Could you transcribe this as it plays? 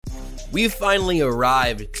We've finally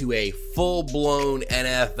arrived to a full-blown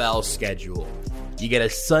NFL schedule. You get a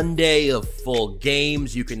Sunday of full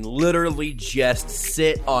games. You can literally just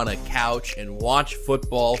sit on a couch and watch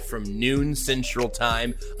football from noon Central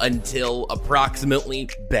Time until approximately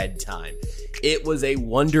bedtime. It was a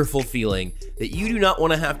wonderful feeling that you do not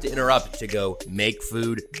want to have to interrupt to go make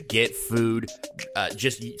food, get food,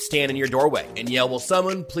 just stand in your doorway and yell, "Will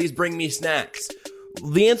someone please bring me snacks?"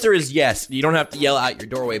 The answer is yes. You don't have to yell out your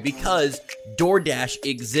doorway because DoorDash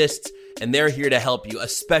exists and they're here to help you,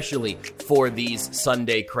 especially for these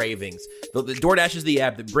Sunday cravings. The DoorDash is the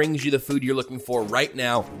app that brings you the food you're looking for right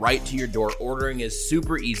now, right to your door. Ordering is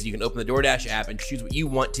super easy. You can open the DoorDash app and choose what you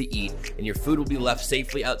want to eat, and your food will be left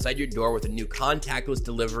safely outside your door with a new contactless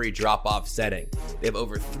delivery drop-off setting. They have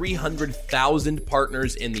over 300,000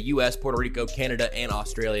 partners in the U.S., Puerto Rico, Canada, and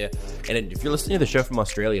Australia. And if you're listening to the show from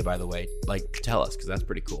Australia, by the way, tell us, because that's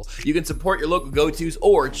pretty cool. You can support your local go-tos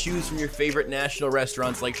or choose from your favorite national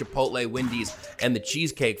restaurants like Chipotle, Wendy's, and the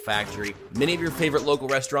Cheesecake Factory. Many of your favorite local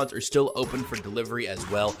restaurants are still open for delivery as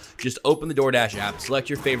well. Just open the DoorDash app, select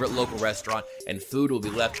your favorite local restaurant, and food will be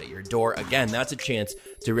left at your door. Again, that's a chance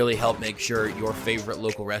to really help make sure your favorite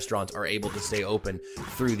local restaurants are able to stay open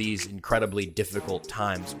through these incredibly difficult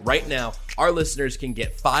times. Right now, our listeners can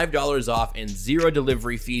get $5 off and 0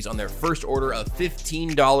 delivery fees on their first order of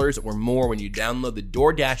 $15 or more when you download the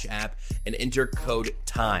DoorDash app and enter code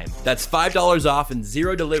TIME. That's $5 off and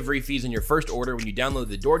 0 delivery fees on your first order when you download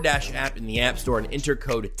the DoorDash app in the App Store and enter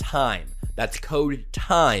code TIME. That's code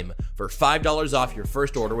TIME for $5 off your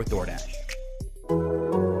first order with DoorDash.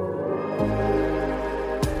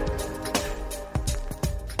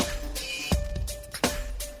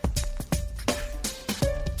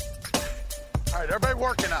 All right, everybody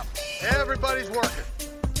working up. Everybody's working.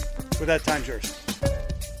 With that, time's yours.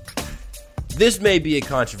 This may be a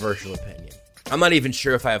controversial opinion. I'm not even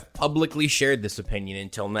sure if I have publicly shared this opinion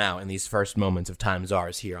until now in these first moments of Time's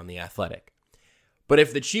Ours here on The Athletic. But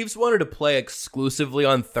if the Chiefs wanted to play exclusively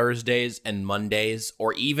on Thursdays and Mondays,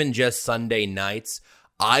 or even just Sunday nights,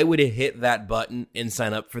 I would hit that button and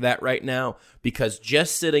sign up for that right now, because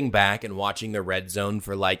just sitting back and watching the Red Zone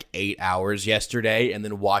for like 8 hours yesterday and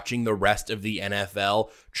then watching the rest of the NFL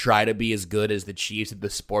try to be as good as the Chiefs at the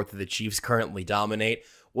sport that the Chiefs currently dominate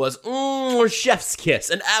was chef's kiss,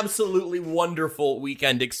 an absolutely wonderful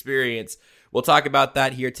weekend experience. We'll talk about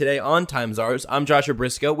that here today on Time's Ours. I'm Joshua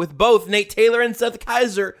Briscoe with both Nate Taylor and Seth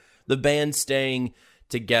Kaiser, the band staying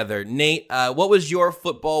together. Nate, what was your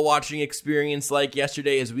football watching experience like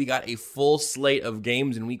yesterday as we got a full slate of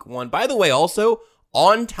games in week 1? By the way, also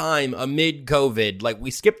on time amid COVID. Like, we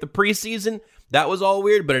skipped the preseason. That was all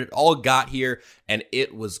weird, but it all got here, and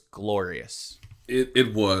it was glorious.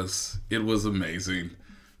 It was amazing.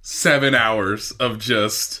 7 hours of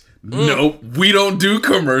just, nope, we don't do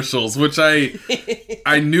commercials, which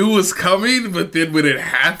I knew was coming, but then when it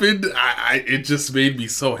happened, it just made me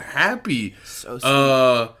so happy. So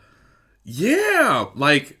sweet. Yeah,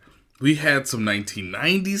 like, we had some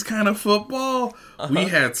 1990s kind of football. We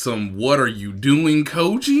had some what are you doing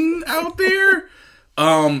coaching out there.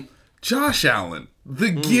 Josh Allen, the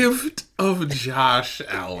gift of Josh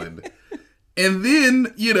Allen. And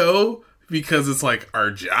then, because it's like our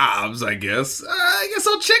jobs, I guess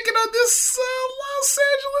I'll check in on this Los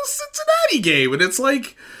Angeles Cincinnati game. And it's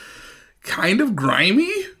like kind of grimy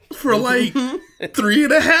for like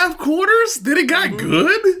 3.5 quarters. Then it got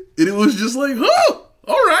good. And it was just like, oh,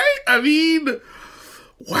 all right. I mean,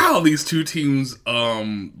 wow, these two teams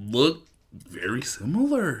look very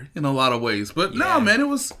similar in a lot of ways. But no, man, it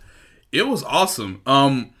was awesome.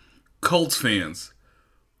 Colts fans.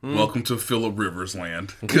 Welcome to Phillip Rivers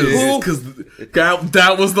land. Because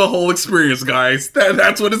that was the whole experience, guys.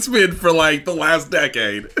 That's what it's been for like the last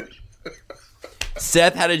decade.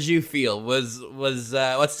 Seth, how did you feel? Was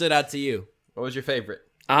what stood out to you? What was your favorite?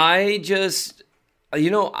 I just,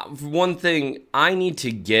 one thing, I need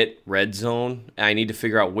to get Red Zone. I need to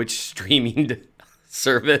figure out which streaming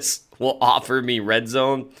service will offer me Red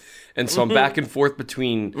Zone. And so I'm back and forth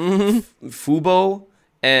between Fubo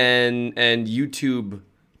and YouTube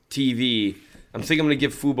TV. I'm thinking I'm going to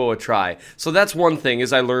give Fubo a try. So that's one thing,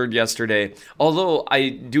 as I learned yesterday. Although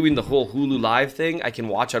doing the whole Hulu Live thing, I can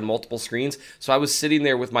watch on multiple screens. So I was sitting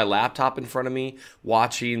there with my laptop in front of me,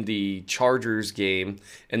 watching the Chargers game.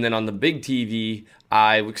 And then on the big TV,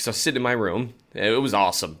 I was sitting in my room. It was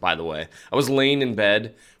awesome, by the way. I was laying in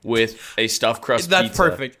bed with a stuffed crust pizza. That's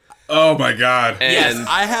perfect. Oh my God! And yes,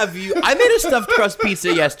 I have you. I made a stuffed crust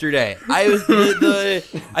pizza yesterday. I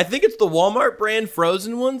think it's the Walmart brand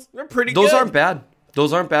frozen ones. They're pretty good. Those aren't bad.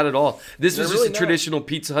 Those aren't bad at all. This was They're just really a not. traditional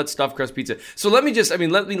Pizza Hut stuffed crust pizza. So let me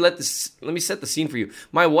set the scene for you.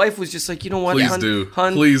 My wife was just like, you know what, Please hun, do.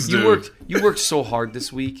 hun, Please do. You worked so hard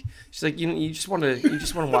this week. She's like, you just want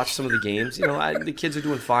to watch some of the games. The kids are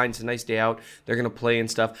doing fine. It's a nice day out. They're gonna play and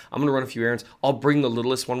stuff. I'm gonna run a few errands. I'll bring the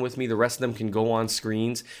littlest one with me. The rest of them can go on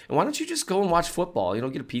screens. And why don't you just go and watch football?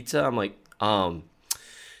 Get a pizza. I'm like, I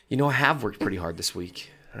have worked pretty hard this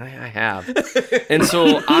week. I have. And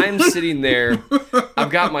so I'm sitting there.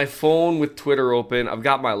 I've got my phone with Twitter open. I've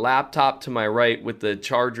got my laptop to my right with the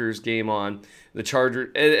Chargers game on. The Charger,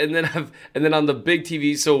 and then on the big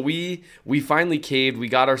TV. So we finally caved. We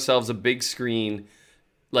got ourselves a big screen,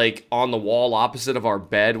 like on the wall opposite of our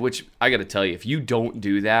bed. Which I got to tell you, if you don't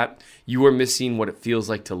do that, you are missing what it feels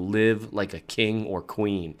like to live like a king or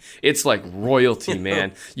queen. It's like royalty,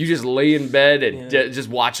 man. You just lay in bed and just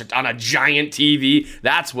watch it on a giant TV.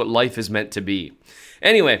 That's what life is meant to be.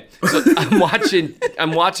 Anyway, so I'm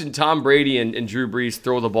watching Tom Brady and Drew Brees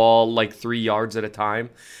throw the ball like 3 yards at a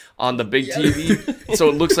time on the big TV, so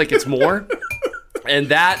it looks like it's more.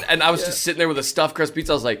 And I was just sitting there with a stuffed crust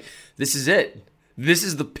pizza. I was like, this is it. This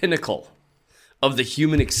is the pinnacle of the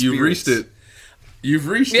human experience. You've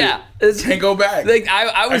reached it. Yeah. Can't go back. Like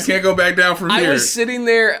I can't go back down from here. I was sitting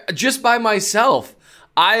there just by myself.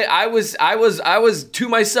 I was to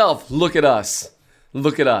myself. Look at us.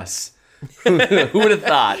 Look at us. Who would have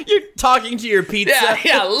thought? You're talking to your pizza.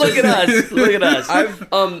 Yeah. Look at us. Look at us.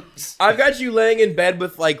 I've got you laying in bed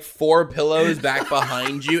with like 4 pillows back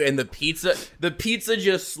behind you, and the pizza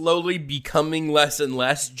just slowly becoming less and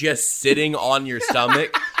less, just sitting on your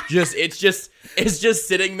stomach. It's just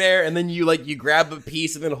sitting there, and then you grab a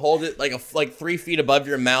piece and then hold it like 3 feet above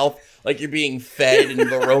your mouth, like you're being fed in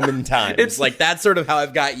the Roman times. It's like that's sort of how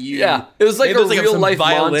I've got you. Yeah, it was like Maybe a there's, real some life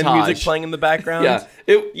violin montage. music playing in the background. Yeah,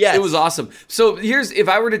 it was awesome. So if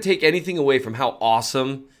I were to take anything away from how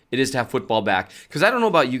awesome it is to have football back, because I don't know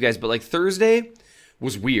about you guys, but like Thursday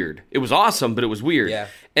was weird. It was awesome, but it was weird. Yeah.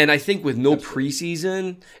 And I think with no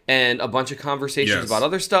preseason and a bunch of conversations about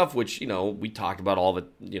other stuff, which, we talked about all of it,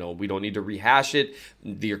 we don't need to rehash it.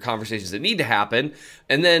 There are conversations that need to happen.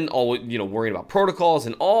 And then worrying about protocols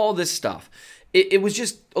and all this stuff. It was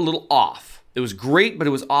just a little off. It was great, but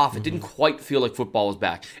it was off. It didn't quite feel like football was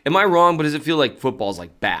back. Am I wrong? But does it feel like football's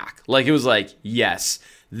like back? Like it was like, yes,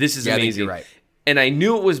 this is Yeah, amazing. I think you're right. And I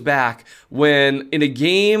knew it was back when in a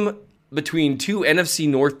game between 2 NFC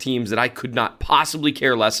North teams that I could not possibly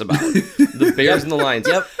care less about, the Bears and the Lions,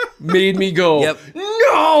 made me go,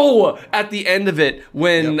 no! At the end of it,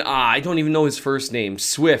 when I don't even know his first name,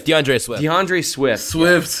 DeAndre Swift.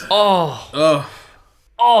 Swift. Oh,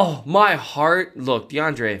 my heart. Look,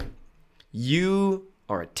 DeAndre, you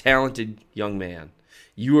are a talented young man.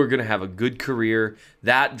 You are going to have a good career.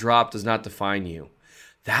 That drop does not define you.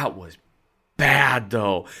 That was bad,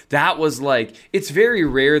 though. That was like, it's very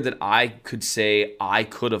rare that I could say I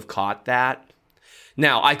could have caught that.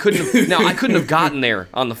 Now, I couldn't have gotten there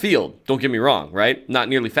on the field. Don't get me wrong, right? Not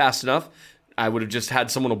nearly fast enough. I would have just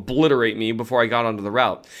had someone obliterate me before I got onto the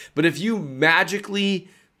route. But if you magically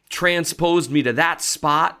transposed me to that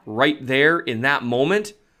spot right there in that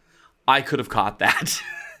moment, I could have caught that.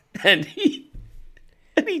 and he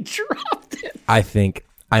dropped it.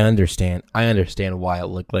 I understand why it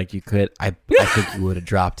looked like you could. I think you would have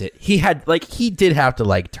dropped it. He did have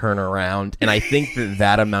to turn around, and I think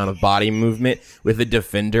that amount of body movement with a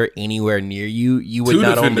defender anywhere near you would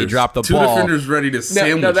not only drop the ball. 2 defenders ready to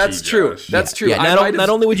sandwich No, that's you, true. Josh. That's true. Yeah, not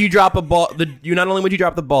only would you drop a ball, not only would you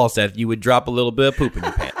drop the ball, Seth, you would drop a little bit of poop in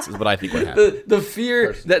your pants. Is what I think would happen. The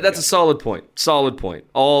fear that's a solid point. Solid point.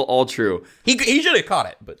 All true. He should have caught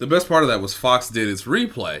it, but The best part of that was Fox did its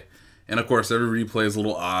replay. And of course, every replay is a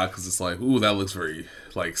little odd because it's like, ooh, that looks very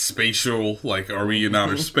spatial. Like, are we in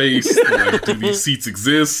outer space? Do these seats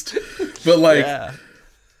exist? But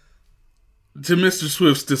to Mr.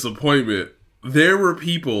 Swift's disappointment, there were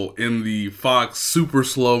people in the Fox super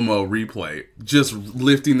slow-mo replay just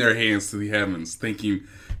lifting their hands to the heavens, thinking,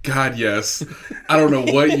 God, yes. I don't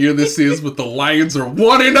know what year this is, but the Lions are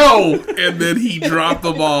 1-0. And then he dropped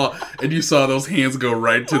the ball, and you saw those hands go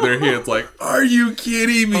right to their heads. Like, are you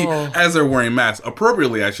kidding me? As they're wearing masks.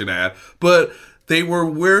 Appropriately, I should add. But they were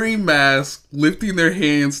wearing masks, lifting their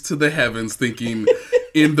hands to the heavens, thinking,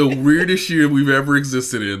 in the weirdest year we've ever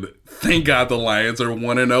existed in, thank God the Lions are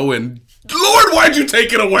 1-0. And Lord, why'd you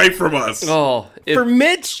take it away from us? For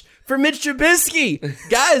Mitch Trubisky,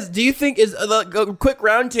 guys, do you think a quick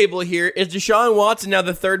roundtable here, is Deshaun Watson now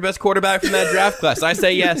the 3rd best quarterback from that draft class? I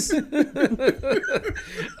say yes.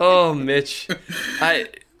 Oh, Mitch,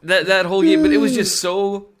 that whole game, but it was just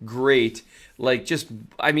so great.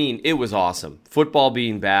 It was awesome. Football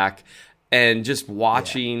being back. and just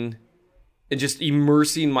watching and just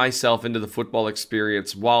immersing myself into the football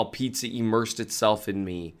experience while pizza immersed itself in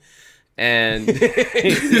me. And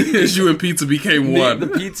you and pizza became one. The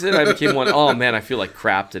pizza and I became one. Oh man, I feel like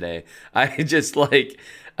crap today. I just like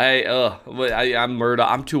I'm Murda.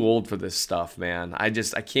 I'm too old for this stuff, man. I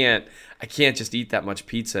can't just eat that much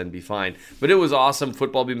pizza and be fine. But it was awesome,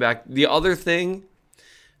 football being back. The other thing,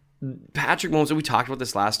 Patrick Mahomes, and we talked about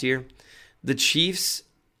this last year, the Chiefs'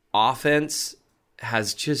 offense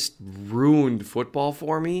has just ruined football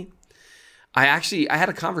for me. I had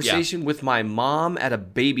a conversation with my mom at a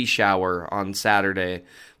baby shower on Saturday,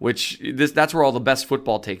 that's where all the best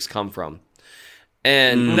football takes come from.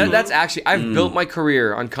 And that's actually, I've built my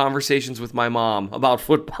career on conversations with my mom about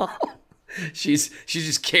football. She's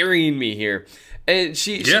just carrying me here. And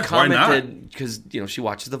she commented, because she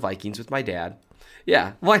watches the Vikings with my dad.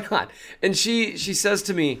 Yeah, why not? And she says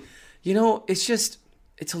to me,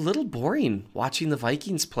 it's a little boring watching the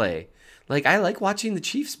Vikings play. Like, I like watching the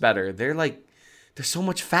Chiefs better. They're so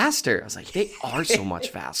much faster. I was like, they are so much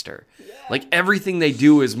faster. Like, everything they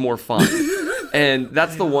do is more fun. And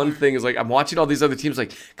that's the one thing is, like, I'm watching all these other teams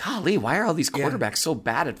like, golly, why are all these quarterbacks so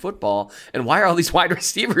bad at football? And why are all these wide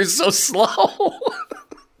receivers so slow?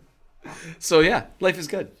 So, yeah, life is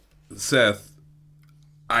good. Seth,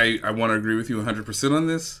 I want to agree with you 100% on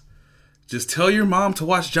this. Just tell your mom to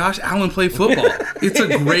watch Josh Allen play football. It's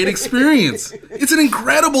a great experience. It's an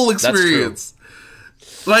incredible experience.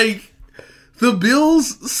 That's true. Like, the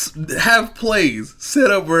Bills have plays set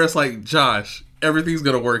up where it's like, Josh, everything's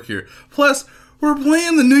going to work here. Plus, we're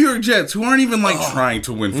playing the New York Jets, who aren't even, trying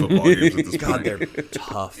to win football games at this point. They're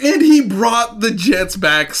tough. And he brought the Jets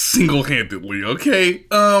back single-handedly, okay?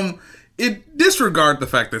 Disregard the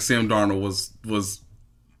fact that Sam Darnold was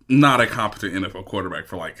not a competent NFL quarterback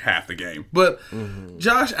for, half the game. But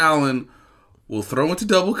Josh Allen will throw into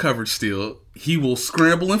double coverage still. He will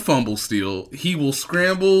scramble and fumble still. He will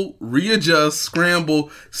scramble, readjust,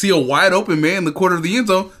 scramble, see a wide open man in the corner of the end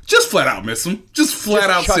zone, just flat out miss him. Just flat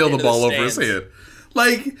out sail the ball over his head.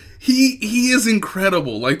 Like, he is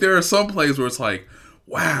incredible. Like, there are some plays where it's like,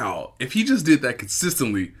 wow, if he just did that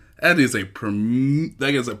consistently, that is a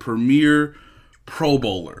premier Pro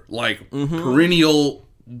Bowler. Like, perennial,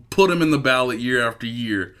 put him in the ballot year after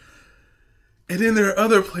year. And then there are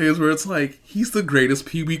other plays where it's like, he's the greatest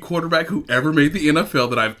PB quarterback who ever made the NFL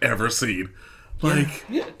that I've ever seen. Like,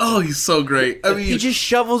 oh, he's so great. I mean, he just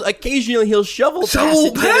shovels. Occasionally, he'll shovel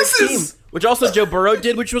passes, which also Joe Burrow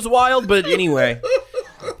did, which was wild. But anyway,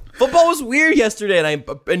 football was weird yesterday, and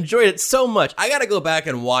I enjoyed it so much. I got to go back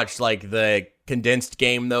and watch the condensed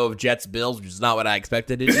game though of Jets Bills, which is not what I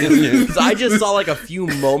expected to do. Because I just saw a few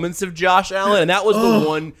moments of Josh Allen, and that was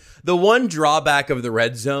the one drawback of the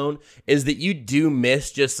red zone is that you do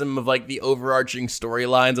miss just some of the overarching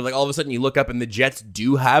storylines of all of a sudden you look up and the Jets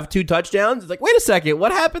do have 2 touchdowns. It's like, wait a second,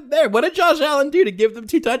 what happened there? What did Josh Allen do to give them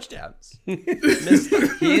 2 touchdowns?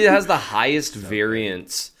 He has the highest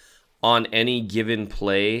variance on any given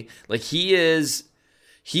play.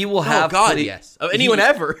 He will have... Oh, God, yes. Of anyone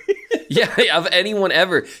ever. Yeah, of anyone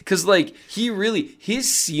ever. Because,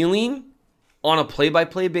 his ceiling on a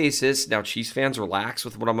play-by-play basis... Now, Chiefs fans, relax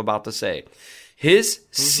with what I'm about to say. His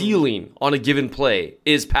ceiling on a given play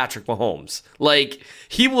is Patrick Mahomes.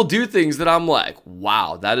 He will do things that I'm like,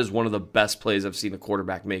 wow, that is one of the best plays I've seen a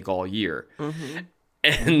quarterback make all year.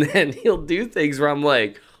 And then he'll do things where I'm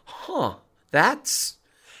like, huh, that's...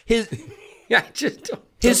 I just don't...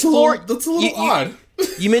 His floor... That's a little odd.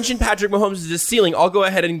 You mentioned Patrick Mahomes is his ceiling. I'll go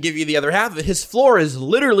ahead and give you the other half of it. His floor is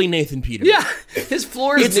literally Nathan Peterman. Yeah, his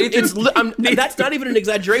floor is Nathan. That's not even an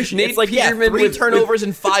exaggeration. It's Peterman 3 turnovers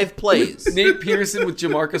in 5 plays. Nate Peterson with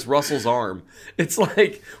Jamarcus Russell's arm. It's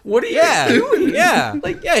like, what are you doing? Yeah,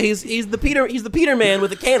 he's the Peter man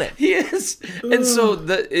with a cannon. He is, and so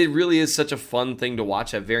it really is such a fun thing to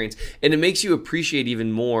watch that variance, and it makes you appreciate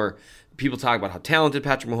even more. People talk about how talented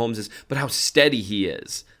Patrick Mahomes is, but how steady he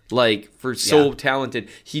is. Talented,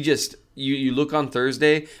 he just you look on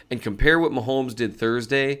Thursday and compare what Mahomes did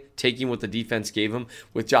Thursday, taking what the defense gave him,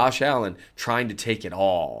 with Josh Allen trying to take it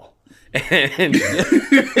all. And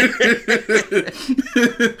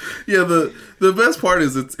the best part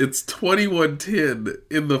is it's 21-10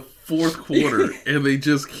 in the fourth quarter, and they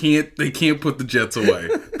can't put the Jets away.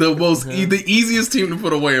 The easiest team to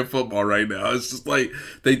put away in football right now. It's just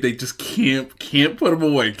they just can't put them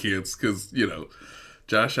away, kids, because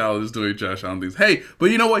Josh Allen is doing Josh Allen things. Hey, but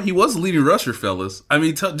you know what? He was the leading rusher, fellas. I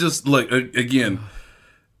mean, again,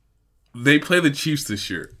 they play the Chiefs this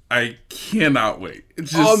year. I cannot wait.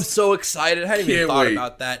 I'm so excited. I hadn't even thought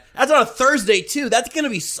about that. That's on a Thursday, too. That's going to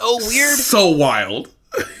be so weird. So wild.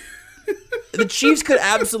 the Chiefs could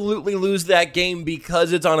absolutely lose that game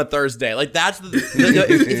because it's on a Thursday. Like that's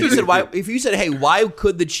if you said, hey, why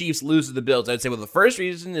could the Chiefs lose to the Bills? I'd say, well, the first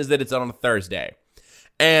reason is that it's on a Thursday.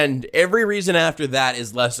 And every reason after that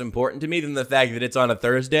is less important to me than the fact that it's on a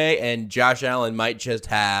Thursday and Josh Allen might just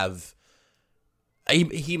have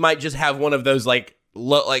he might just have one of those like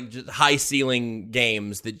just high ceiling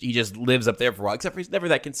games that he just lives up there for a while, except for he's never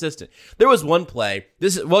that consistent. There was one play,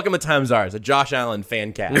 welcome to Times Ours, a Josh Allen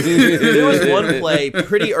fan cast. There was one play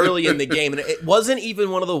pretty early in the game, and it wasn't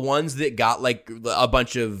even one of the ones that got like a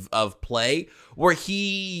bunch of play, where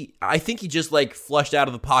I think he just like flushed out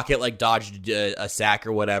of the pocket, like dodged a sack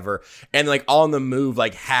or whatever, and like on the move,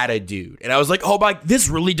 like had a dude. And I was like, oh my, this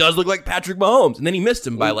really does look like Patrick Mahomes. And then he missed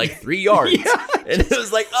him by like 3 yards. And it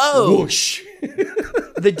was like, oh. Whoosh.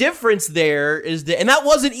 The difference there is that, and that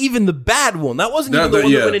wasn't even the bad one. That wasn't even the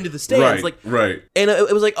one that went into the stands. Right. And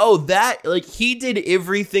it was like, oh, that, like, he did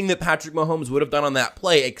everything that Patrick Mahomes would have done on that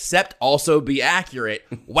play, except also be accurate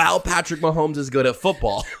while Patrick Mahomes is good at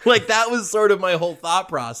football. Like, that was sort of my whole thought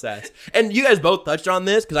process. And you guys both touched on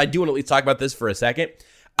this, because I do want to at least talk about this for a second.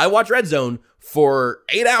 I watched Red Zone for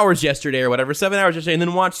 8 hours yesterday or whatever, 7 hours yesterday, and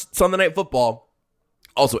then watched Sunday Night Football.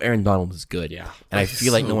 Also, Aaron Donald is good. Yeah. And I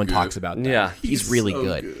feel like no one talks about that. Yeah. He's really so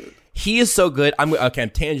good. He is so good. I'm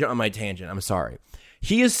tangent on my tangent. I'm sorry.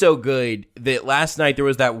 He is so good that last night there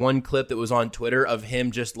was that one clip that was on Twitter of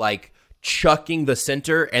him just like chucking the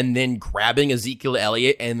center and then grabbing Ezekiel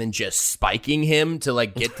Elliott and then just spiking him to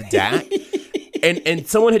like get to Dak. and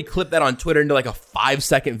someone had clipped that on Twitter into like a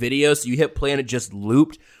 5-second video. So you hit play and it just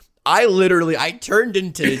looped. I turned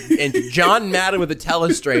into John Madden with a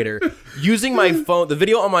telestrator, using my phone, the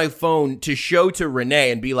video on my phone, to show to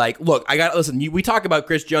Renee and be like, look, we talk about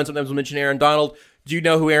Chris Jones, sometimes we'll mention Aaron Donald. Do you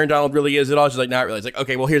know who Aaron Donald really is at all? She's like, not really. It's like,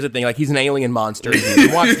 okay, well, here's the thing. Like, he's an alien monster.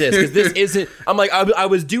 Watch this, because this isn't, I'm like, I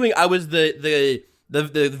was the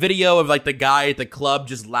video of like the guy at the club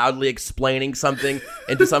just loudly explaining something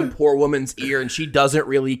into some poor woman's ear, and she doesn't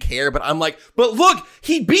really care. But I'm like, but look,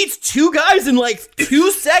 he beats 2 guys in like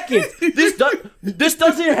 2 seconds. This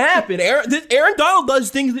doesn't happen. Aaron Donald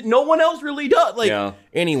does things that no one else really does. Like,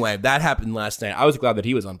 Anyway, that happened last night. I was glad that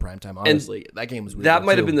he was on primetime. Honestly, that game was weird. That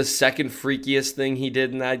might have been the second freakiest thing he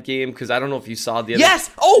did in that game, because I don't know if you saw the other. Yes.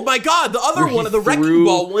 Oh my God, the other one, the wrecking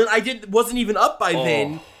ball one. Wasn't even up by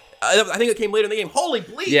then. I think it came later in the game. Holy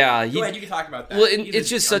bleep! Yeah, go ahead. You can talk about that. Well, it's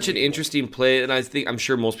just such an interesting play, and I'm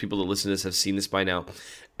sure most people that listen to this have seen this by now.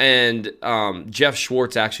 And Jeff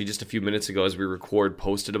Schwartz actually just a few minutes ago, as we record,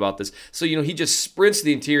 posted about this. So he just sprints to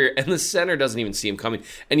the interior, and the center doesn't even see him coming,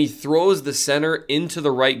 and he throws the center into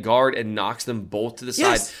the right guard and knocks them both to the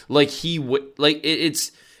side, like he would. Like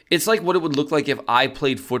it's like what it would look like if I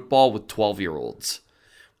played football with 12-year-olds.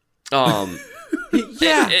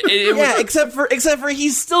 Except for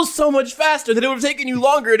he's still so much faster that it would have taken you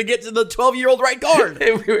longer to get to the 12-year-old right guard.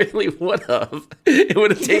 It really would have. It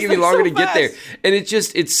would have taken me longer to get there. And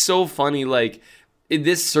it's so funny. Like,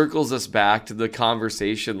 this circles us back to the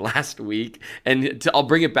conversation last week, and I'll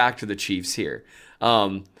bring it back to the Chiefs here.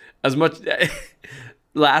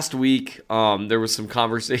 Last week, there was some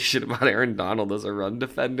conversation about Aaron Donald as a run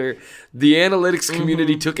defender. The analytics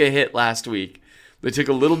community took a hit last week. They took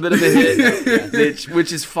a little bit of a hit,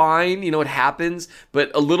 which is fine. It happens.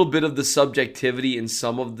 But a little bit of the subjectivity in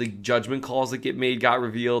some of the judgment calls that get made got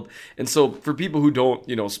revealed. And so for people who don't,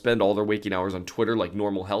 spend all their waking hours on Twitter like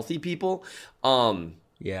normal, healthy people,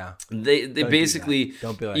 they basically,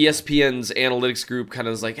 don't be like ESPN's analytics group kind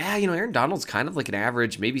of was like, Aaron Donald's kind of like an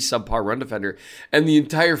average, maybe subpar run defender. And the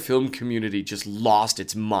entire film community just lost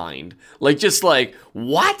its mind. Just like,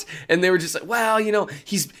 what? And they were just like, well,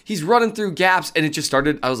 he's running through gaps. And it just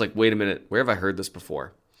started, I was like, wait a minute, where have I heard this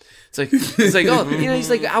before? It's like he's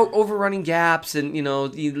like out overrunning gaps, and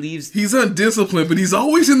he leaves. He's undisciplined, but he's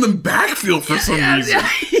always in the backfield for some reason. Yeah.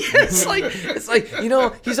 It's like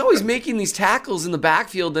he's always making these tackles in the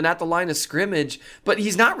backfield and at the line of scrimmage, but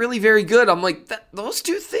he's not really very good. I'm like, those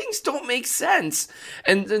two things don't make sense.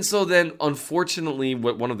 And so then, unfortunately,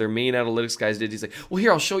 what one of their main analytics guys did, he's like, well,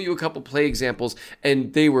 here, I'll show you a couple play examples,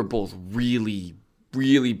 and they were both really,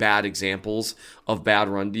 really bad examples of bad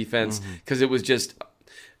run defense, because it was just.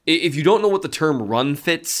 If you don't know what the term run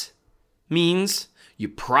fits means, you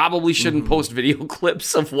probably shouldn't post video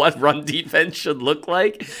clips of what run defense should look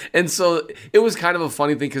like. And so it was kind of a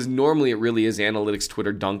funny thing, because normally it really is analytics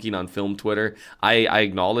Twitter dunking on film Twitter. I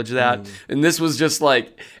acknowledge that. And this was just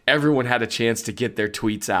like everyone had a chance to get their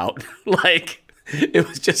tweets out. It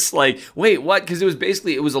was just like, wait, what? Because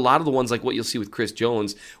it was a lot of the ones like what you'll see with Chris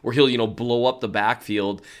Jones, where he'll, blow up the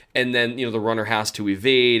backfield, and then, the runner has to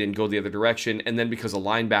evade and go the other direction, and then because a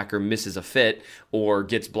linebacker misses a fit or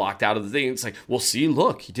gets blocked out of the thing, it's like, well, see,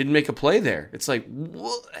 look, he didn't make a play there. It's like,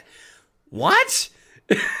 what?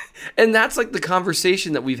 And that's like the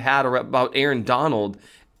conversation that we've had about Aaron Donald.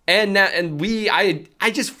 And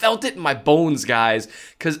I just felt it in my bones, guys,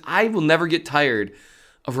 because I will never get tired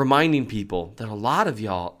of reminding people that a lot of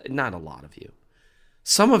y'all, not a lot of you,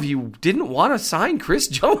 some of you didn't want to sign Chris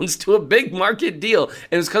Jones to a big market deal.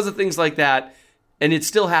 And it's because of things like that. And it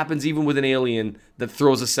still happens even with an alien that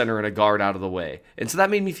throws a center and a guard out of the way. And so that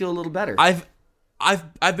made me feel a little better.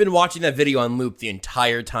 I've been watching that video on loop the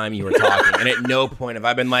entire time you were talking, and at no point have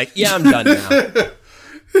I been like, yeah, I'm done now.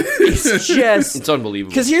 It's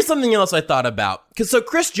unbelievable. Because here's something else I thought about. So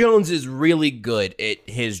Chris Jones is really good at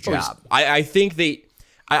his job. I think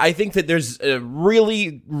that there's a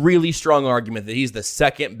really, really strong argument that he's the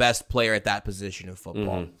second best player at that position in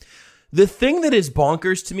football. Mm-hmm. The thing that is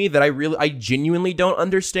bonkers to me that I genuinely don't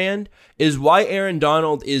understand is why Aaron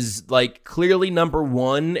Donald is like clearly number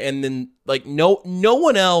one, and then like no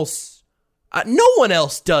one else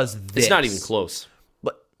does this. It's not even close.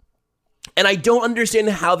 And I don't understand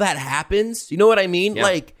how that happens. You know what I mean? Yeah.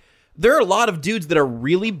 Like, there are a lot of dudes that are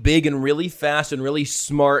really big and really fast and really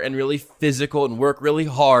smart and really physical and work really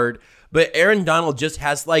hard. But Aaron Donald just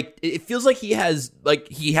has it feels like he has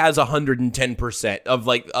 110%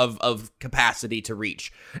 of capacity to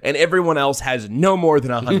reach, and everyone else has no more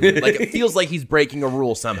than 100. Like, it feels like he's breaking a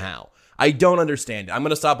rule somehow. I don't understand it. I'm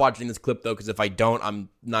gonna stop watching this clip though, because if I don't, I'm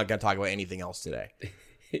not gonna talk about anything else today.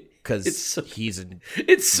 Because it's so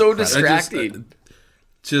distracting.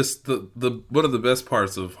 Just the one of the best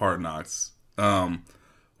parts of Hard Knocks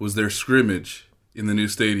was their scrimmage in the new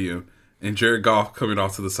stadium, and Jared Goff coming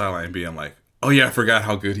off to the sideline being like, "Oh yeah, I forgot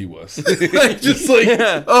how good he was."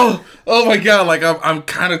 Oh my god, like I'm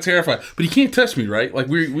kind of terrified, but he can't touch me, right? Like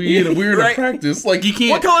we're in a practice, like he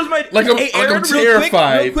can't. What color's my? I'm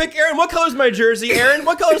terrified. Real quick, Aaron. What color's my jersey? Aaron,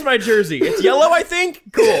 what color's my jersey? It's yellow, I think.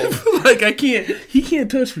 Cool. Like he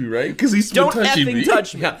can't touch me, right? Because he's been touching me.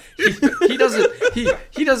 Touch me. Yeah,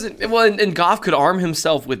 he doesn't. Well, and Goff could arm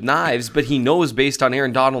himself with knives, but he knows based on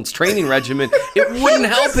Aaron Donald's training regimen, it wouldn't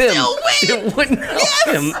help him. It wouldn't help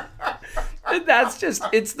him. That's just,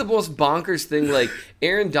 it's the most bonkers thing. Like,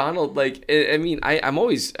 Aaron Donald, like, I mean, I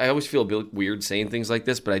always feel a bit weird saying things like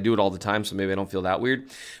this, but I do it all the time, so maybe I don't feel that weird.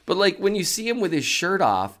 But, like, when you see him with his shirt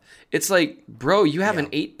off, it's like, bro, you have an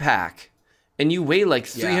 8-pack, and you weigh like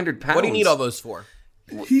 300 pounds. What do you need all those for?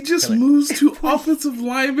 He just moves to offensive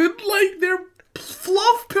linemen like they're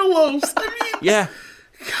fluff pillows. I mean, yeah.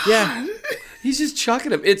 He's just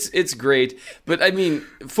chucking him. It's great. But, I mean,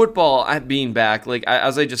 football being back, like,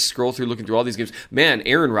 as I just scroll through looking through all these games, man,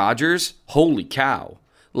 Aaron Rodgers, holy cow.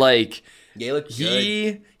 Like,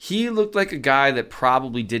 he looked like a guy that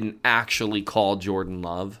probably didn't actually call Jordan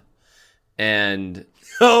Love. And...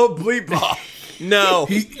 Oh, bleep off. No.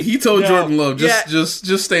 He told Jordan Love,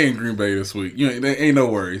 just stay in Green Bay this week. Ain't no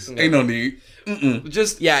worries. No. Ain't no need.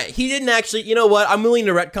 He didn't actually. You know what? I'm willing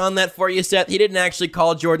to retcon that for you, Seth. He didn't actually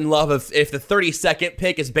call Jordan Love if the 32nd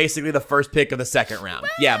pick is basically the first pick of the second round.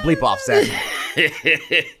 Yeah, bleep off, Seth.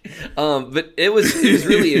 But it was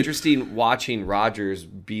really interesting watching Rodgers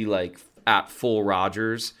be like at full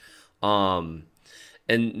Rodgers.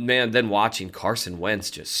 And man, then watching Carson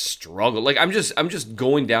Wentz just struggle. Like I'm just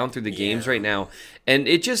going down through the games right now, and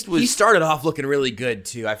it just was. He started off looking really good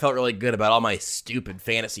too. I felt really good about all my stupid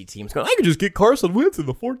fantasy teams. I could just get Carson Wentz in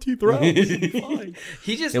the 14th round.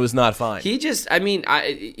 It was not fine. He just, I mean,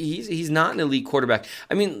 he's not an elite quarterback.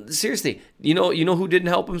 I mean, seriously, you know who didn't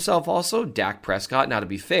help himself also? Dak Prescott. Now, to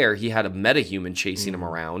be fair, he had a metahuman chasing him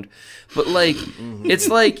around, but like, it's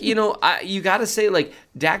like you got to say like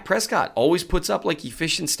Dak Prescott always puts up like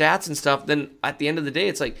efficient stats and stuff. Then at the end of the day,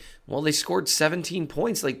 it's like, well, they scored 17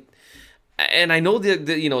 points, like. And I know that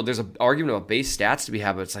there's an argument about base stats to be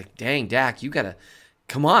had, but it's like, dang, Dak, you gotta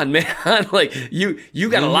come on, man. Like you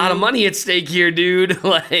got a lot of money at stake here, dude.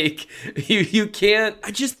 Like you can't.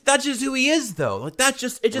 That's just who he is, though. Like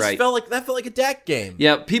felt like a Dak game.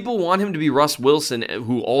 Yeah, people want him to be Russ Wilson,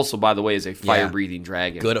 who also, by the way, is a fire-breathing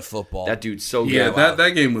dragon. Good at football. That dude's so good. Yeah, that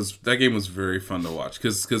game was very fun to watch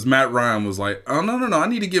because Matt Ryan was like, oh no, I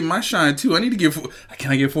need to get my shine too.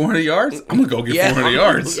 Can I get 400 yards? I'm gonna go get 400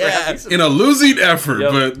 yards. Yeah, in a losing effort,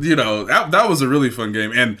 but that was a really fun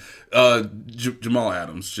game. And Jamal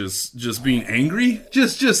Adams just being angry,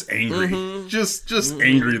 just angry, just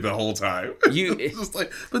angry the whole time. It's just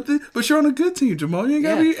like, but you're on a good team, Jamal. You ain't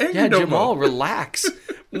gotta be angry. Yeah, no Jamal, more. relax.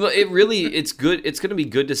 It's good. It's gonna be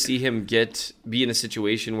good to see him be in a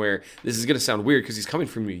situation where this is gonna sound weird because he's coming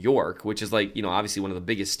from New York, which is like, obviously one of the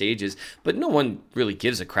biggest stages, but no one really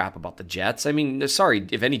gives a crap about the Jets. I mean, sorry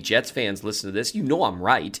if any Jets fans listen to this, I'm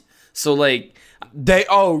right. So like. They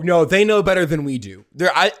know better than we do.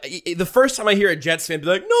 The first time I hear a Jets fan be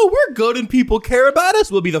like, "No, we're good and people care about us,"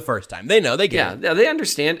 will be the first time. They know, they get it. Yeah, they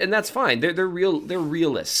understand, and that's fine. They're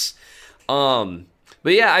realists. But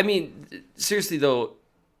yeah, I mean, seriously though,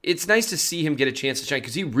 it's nice to see him get a chance to shine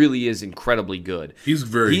because he really is incredibly good. He's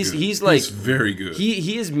very good. He's very good.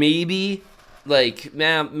 He is maybe like,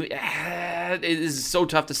 man, it is so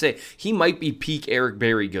tough to say. He might be peak Eric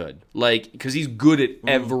Berry good, like, because he's good at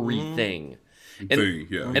everything.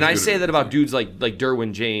 And I say that about dudes like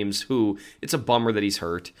Derwin James, who it's a bummer that he's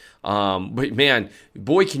hurt. But man,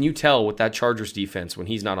 boy, can you tell with that Chargers defense when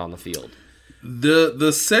he's not on the field.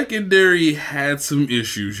 The secondary had some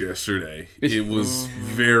issues yesterday. It was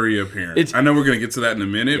very apparent. I know we're gonna get to that in a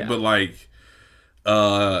minute, but like,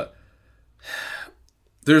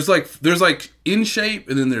 there's like in shape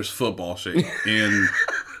and then there's football shape, and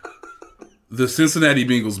the Cincinnati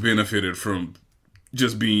Bengals benefited from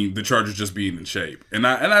the Chargers just being in shape, and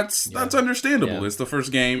that's understandable. Yeah. It's the first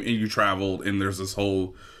game, and you traveled, and there's this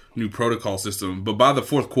whole new protocol system. But by the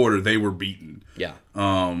fourth quarter, they were beaten. Yeah.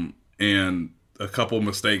 And a couple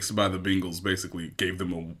mistakes by the Bengals basically gave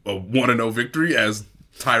them a 1-0 victory. As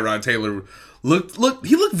Tyrod Taylor looked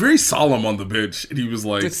very solemn on the bench, and he was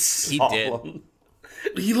like, he did.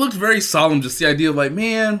 He looked very solemn. Just the idea of like,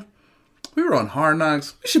 man, we were on Hard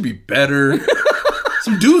Knocks. We should be better.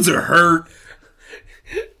 Some dudes are hurt.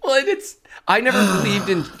 Well, I never believed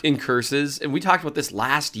in curses, and we talked about this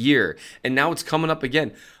last year, and now it's coming up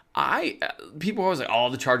again. People are always like, "Oh,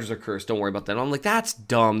 the Chargers are cursed. Don't worry about that." And I'm like, that's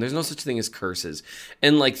dumb. There's no such thing as curses.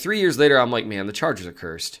 And like 3 years later, I'm like, man, the Chargers are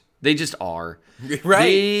cursed. They just are. Right?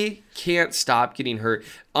 They can't stop getting hurt.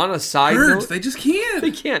 On a side note, they just can't.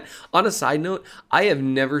 They can't. On a side note, I have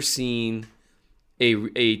never seen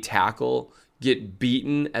a tackle get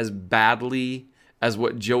beaten as badly as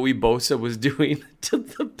what Joey Bosa was doing to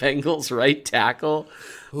the Bengals right tackle.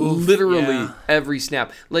 Oof, literally every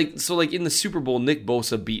snap. Like in the Super Bowl, Nick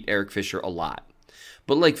Bosa beat Eric Fisher a lot.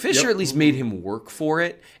 But like Fisher at least made him work for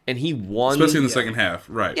it, and he won. Especially in the second half,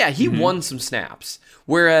 right. Yeah, he won some snaps.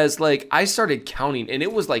 Whereas like I started counting, and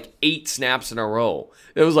it was like 8 snaps in a row.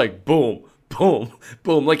 It was like boom, boom,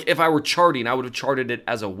 boom. Like if I were charting, I would have charted it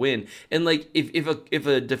as a win. And like if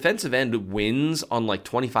a defensive end wins on like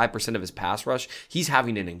 25% of his pass rush, he's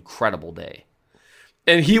having an incredible day.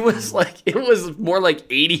 And he was like, it was more like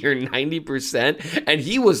 80 or 90%, and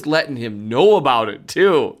he was letting him know about it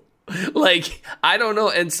too. Like, I don't know.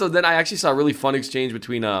 And so then I actually saw a really fun exchange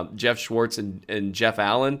between Jeff Schwartz and Jeff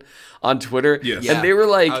Allen on Twitter. Yes. And they were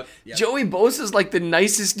like, Joey Bosa's like the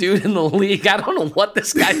nicest dude in the league. I don't know what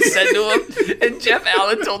this guy said to him. And Jeff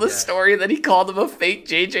Allen told a story that he called him a fake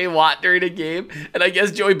J.J. Watt during a game. And I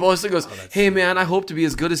guess Joey Bosa goes, hey, man, I hope to be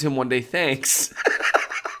as good as him one day. Thanks.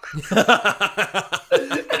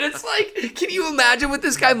 And it's like, can you imagine what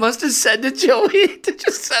this guy must have said to Joey to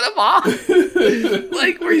just set him off?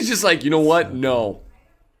 Like, where he's just like, you know what? No.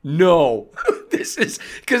 This is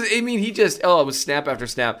because I mean, it was snap after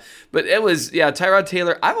snap, but it was Tyrod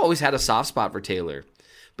Taylor. I've always had a soft spot for Taylor,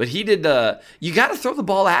 but he did you got to throw the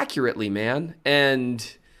ball accurately, man,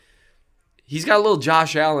 and he's got a little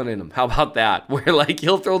Josh Allen in him. How about that? Where like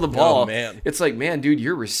he'll throw the ball. Oh, man. It's like, man, dude,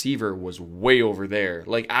 your receiver was way over there.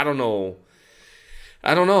 Like, I don't know.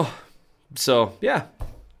 So, yeah.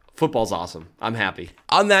 Football's awesome. I'm happy.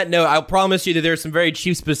 On that note, I'll promise you that there's some very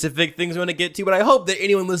Chiefs-specific things we want to get to, but I hope that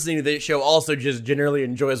anyone listening to this show also just generally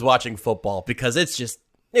enjoys watching football because it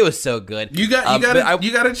was so good. You got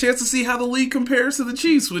a chance to see how the league compares to the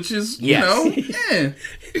Chiefs, which is, Yes,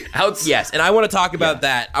 and I want to talk about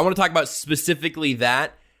that. I want to talk about specifically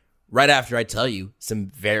that right after I tell you some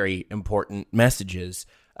very important messages.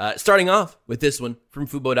 Starting off with this one from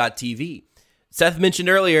Fubo.tv. Seth mentioned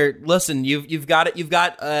earlier, listen, you've got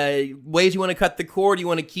ways you want to cut the cord. You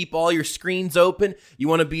want to keep all your screens open. You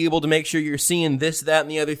want to be able to make sure you're seeing this, that, and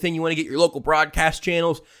the other thing. You want to get your local broadcast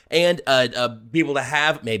channels and be able to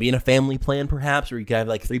have maybe in a family plan perhaps, where you can have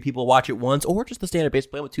like 3 people watch at once, or just the standard base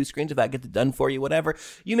plan with 2 screens if that gets it done for you, whatever.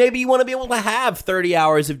 You want to be able to have 30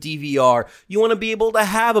 hours of DVR. You want to be able to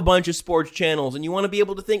have a bunch of sports channels, and you want to be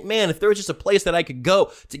able to think, man, if there was just a place that I could go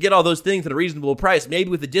to get all those things at a reasonable price, maybe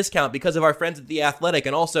with a discount because of our friends at The Athletic,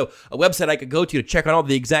 and also a website I could go to check on all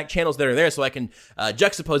the exact channels that are there so I can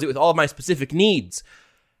juxtapose it with all of my specific needs,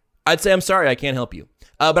 I'd say I'm sorry, I can't help you.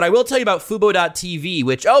 But I will tell you about Fubo.tv,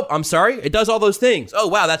 which, I'm sorry, it does all those things. Oh,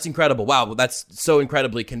 wow, that's incredible. Wow, that's so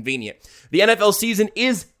incredibly convenient. The NFL season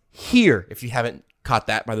is here, if you haven't caught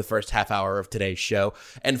that by the first half hour of today's show.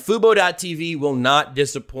 And Fubo.tv will not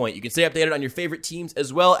disappoint. You can stay updated on your favorite teams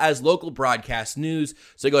as well as local broadcast news.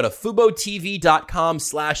 So go to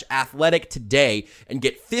FuboTV.com/athletic today and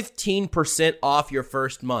get 15% off your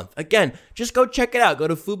first month. Again, just go check it out. Go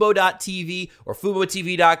to Fubo.tv or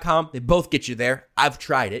FuboTV.com. They both get you there. I've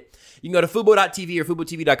tried it. You can go to Fubo.tv or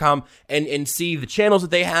FuboTV.com and see the channels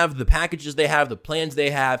that they have, the packages they have, the plans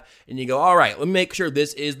they have, and you go, all right, let me make sure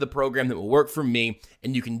this is the program that will work for me,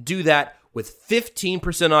 and you can do that with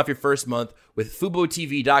 15% off your first month with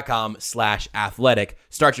FuboTV.com/athletic.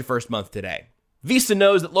 Start your first month today. Visa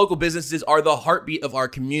knows that local businesses are the heartbeat of our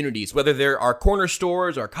communities. Whether they're our corner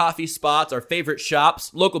stores, our coffee spots, our favorite shops,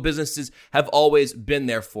 local businesses have always been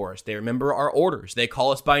there for us. They remember our orders. They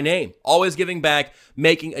call us by name, always giving back,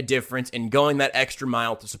 making a difference, and going that extra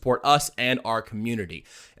mile to support us and our community.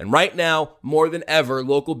 And right now, more than ever,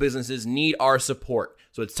 local businesses need our support.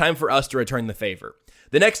 So it's time for us to return the favor.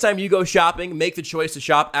 The next time you go shopping, make the choice to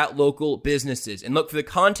shop at local businesses and look for the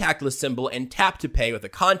contactless symbol and tap to pay with a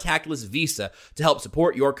contactless Visa to help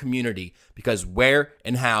support your community, because where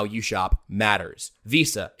and how you shop matters.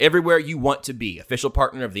 Visa, everywhere you want to be, official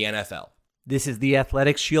partner of the NFL. This is The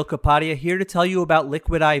Athletic's Sheil Kapadia here to tell you about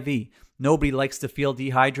Liquid IV. Nobody likes to feel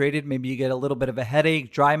dehydrated. Maybe you get a little bit of a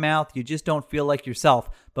headache, dry mouth, you just don't feel like yourself.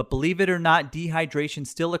 But believe it or not, dehydration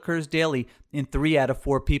still occurs daily in 3 out of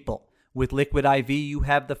 4 people. With Liquid IV, you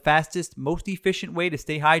have the fastest, most efficient way to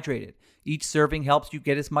stay hydrated. Each serving helps you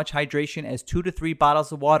get as much hydration as 2 to 3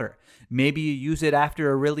 bottles of water. Maybe you use it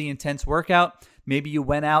after a really intense workout. Maybe you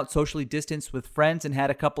went out socially distanced with friends and had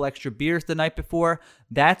a couple extra beers the night before.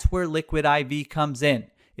 That's where Liquid IV comes in.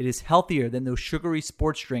 It is healthier than those sugary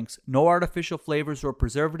sports drinks, no artificial flavors or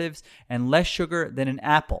preservatives, and less sugar than an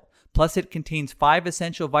apple. Plus, it contains 5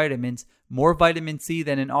 essential vitamins, more vitamin C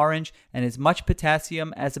than an orange, and as much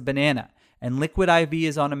potassium as a banana. And Liquid IV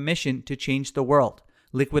is on a mission to change the world.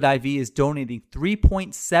 Liquid IV is donating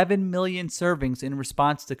 3.7 million servings in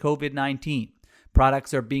response to COVID-19.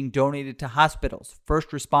 Products are being donated to hospitals,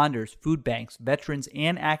 first responders, food banks, veterans,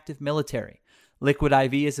 and active military. Liquid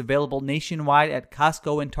IV is available nationwide at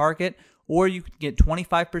Costco and Target, or you can get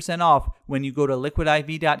 25% off when you go to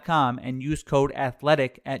liquidiv.com and use code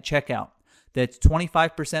ATHLETIC at checkout. That's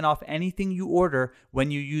 25% off anything you order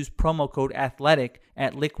when you use promo code ATHLETIC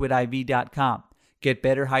at liquidiv.com. Get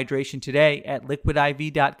better hydration today at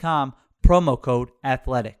liquidiv.com, promo code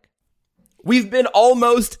ATHLETIC. We've been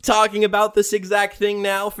almost talking about this exact thing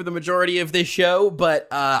now for the majority of this show, but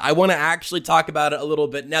I want to actually talk about it a little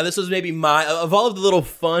bit. Now, this was maybe of all of the little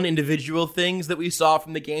fun individual things that we saw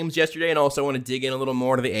from the games yesterday, and also want to dig in a little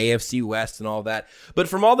more to the AFC West and all that. But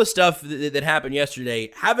from all the stuff that happened yesterday,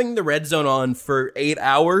 having the Red Zone on for 8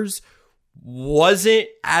 hours wasn't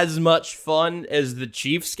as much fun as the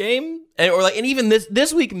Chiefs game. And even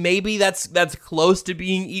this week, maybe that's close to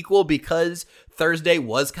being equal, because Thursday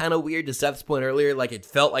was kind of weird. To Seth's point earlier, like it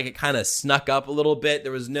felt like it kind of snuck up a little bit.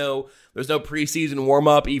 There was no preseason warm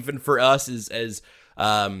up even for us as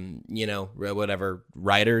whatever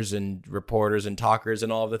writers and reporters and talkers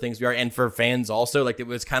and all of the things we are, and for fans also. Like it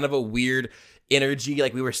was kind of a weird energy.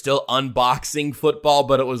 Like we were still unboxing football,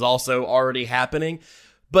 but it was also already happening.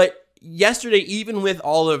 But yesterday, even with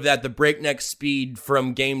all of that, the breakneck speed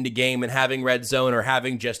from game to game and having Red Zone or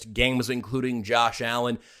having just games including Josh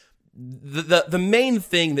Allen, the main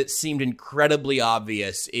thing that seemed incredibly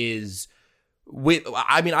obvious is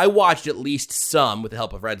I watched at least some, with the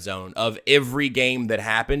help of Red Zone, of every game that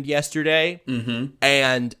happened yesterday. Mm-hmm.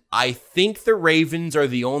 And I think the Ravens are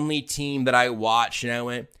the only team that I watched and I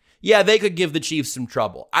went, yeah, they could give the Chiefs some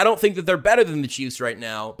trouble. I don't think that they're better than the Chiefs right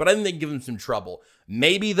now, but I think they can give them some trouble.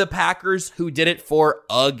 Maybe the Packers, who did it for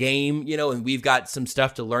a game, and we've got some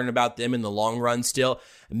stuff to learn about them in the long run still.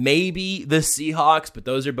 Maybe the Seahawks, but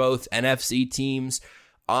those are both NFC teams.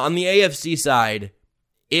 On the AFC side,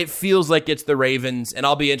 it feels like it's the Ravens, and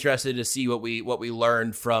I'll be interested to see what we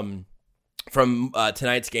learned from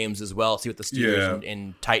tonight's games as well. See what the Steelers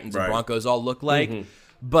and Titans and Broncos all look like. Mm-hmm.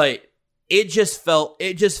 But it just felt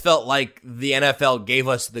like the NFL gave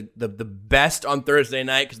us the best on Thursday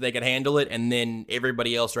night because they could handle it, and then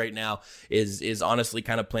everybody else right now is honestly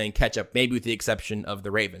kind of playing catch up, maybe with the exception of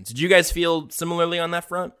the Ravens. Did you guys feel similarly on that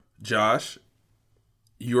front? Josh,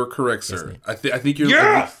 you're correct, sir. I think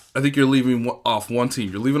you're leaving off one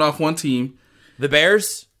team. You're leaving off one team. The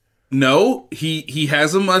Bears? No, he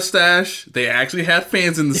has a mustache. They actually have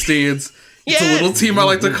fans in the stands. It's a little team I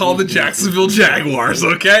like to call the Jacksonville Jaguars,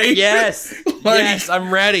 okay? Yes. Yes,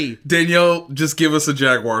 I'm ready. Danielle, just give us a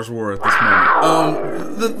Jaguars war at this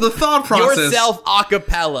moment. The thought process... Yourself a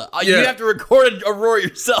cappella. You Yeah. have to record a roar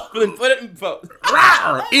yourself and then put it in post.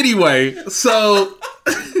 Anyway, so...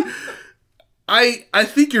 I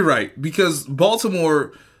think you're right, because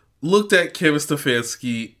Baltimore looked at Kevin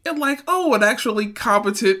Stefanski and like, oh, an actually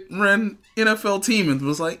competent run NFL team, and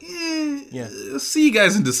was like, see you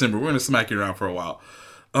guys in December. We're going to smack you around for a while.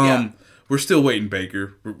 We're still waiting,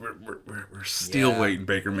 Baker. We're still waiting,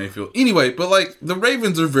 Baker Mayfield. Anyway, but like the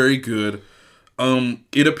Ravens are very good.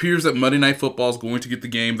 It appears that Monday Night Football is going to get the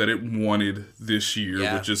game that it wanted this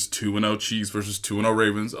year, which is 2-0 Chiefs versus 2-0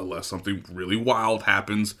 Ravens, unless something really wild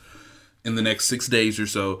happens in the next 6 days or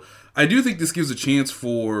so. I do think this gives a chance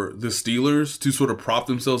for the Steelers to sort of prop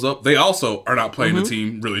themselves up. They also are not playing a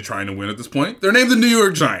team really trying to win at this point. They're named the New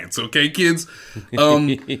York Giants, okay, kids?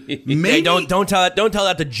 Maybe Hey, don't tell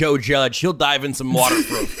that to Joe Judge. He'll dive in some water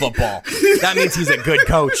for football. That means he's a good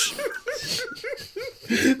coach.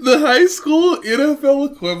 the high school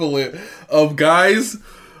NFL equivalent of guys.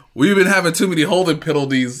 We've been having too many holding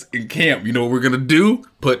penalties in camp. You know what we're gonna do?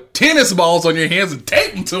 Put tennis balls on your hands and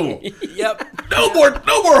tape them to them. Yep. No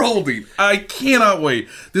more holding. I cannot wait.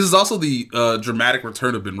 This is also the dramatic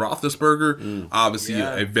return of Ben Roethlisberger. Obviously,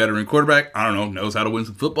 a veteran quarterback. I don't know, knows how to win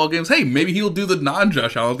some football games. Hey, maybe he'll do the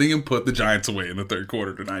non-Josh Allen thing and put the Giants away in the third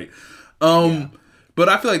quarter tonight. But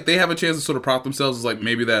I feel like they have a chance to sort of prop themselves as like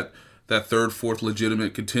maybe that third, fourth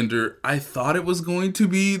legitimate contender. I thought it was going to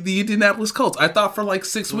be the Indianapolis Colts. I thought for like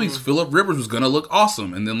 6 weeks, Phillip Rivers was going to look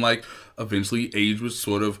awesome. And then like eventually age would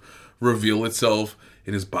sort of reveal itself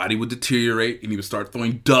and his body would deteriorate and he would start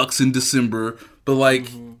throwing ducks in December. But like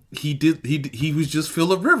he was just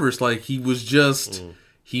Phillip Rivers. Like he was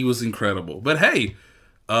incredible. But hey,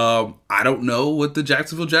 I don't know what the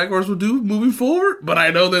Jacksonville Jaguars will do moving forward, but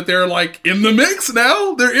I know that they're like in the mix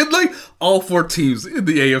now. They're in like all 4 teams in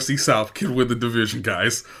the AFC South can win the division,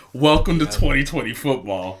 guys. Welcome to 2020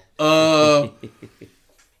 football. The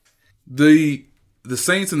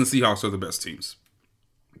Saints and the Seahawks are the best teams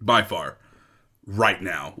by far right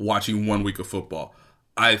now, watching 1 week of football.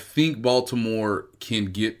 I think Baltimore can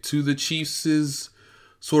get to the Chiefs'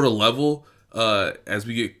 sort of level as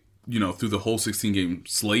we get through the whole 16-game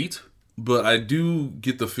slate. But I do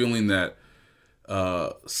get the feeling that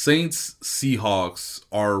Saints, Seahawks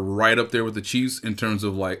are right up there with the Chiefs in terms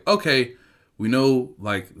of like, okay, we know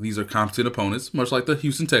like these are competent opponents, much like the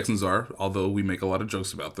Houston Texans are, although we make a lot of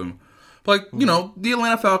jokes about them. But like, the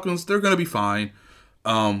Atlanta Falcons, they're going to be fine.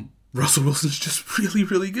 Russell Wilson's just really,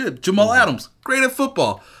 really good. Jamal Adams, great at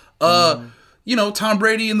football. Tom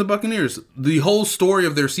Brady and the Buccaneers. The whole story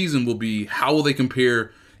of their season will be how will they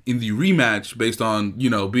compare in the rematch based on,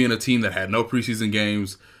 being a team that had no preseason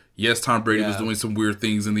games. Yes, Tom Brady was doing some weird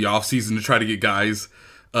things in the offseason to try to get guys,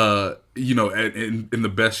 in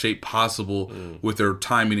the best shape possible with their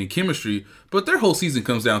timing and chemistry. But their whole season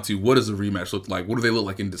comes down to what does the rematch look like? What do they look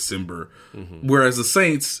like in December? Whereas the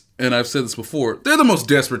Saints, and I've said this before, they're the most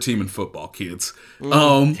desperate team in football, kids.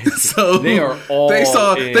 So they are all they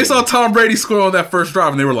saw Tom Brady score on that first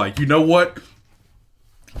drive, and they were like, you know what?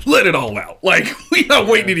 Let it all out. Like, we're not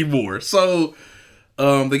waiting anymore. So,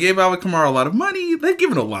 they gave Alvin Kamara a lot of money. They've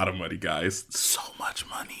given a lot of money, guys. So much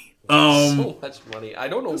money. So much money. I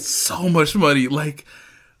don't know. So much money. Like,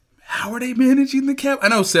 how are they managing the cap? I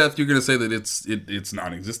know, Seth, you're going to say that it's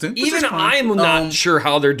non-existent. Even I'm not sure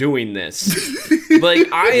how they're doing this.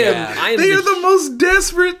 Like, I am. They are the most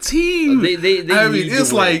desperate team.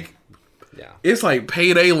 It's like. Yeah. It's like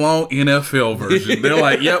payday loan NFL version. They're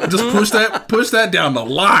like, yep, just push that down the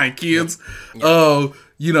line, kids.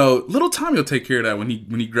 Little Tommy will take care of that when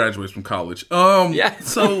he graduates from college.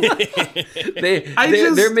 So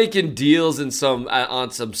they're making deals in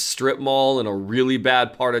on some strip mall in a really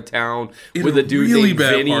bad part of town with a dude named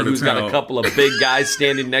Vinny who's got a couple of big guys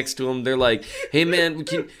standing next to him. They're like, hey man,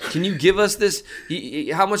 can you give us this?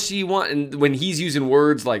 How much do you want? And when he's using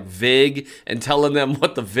words like VIG and telling them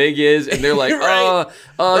what the VIG is, and they're like,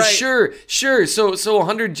 sure. So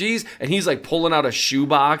 100 G's, and he's like pulling out a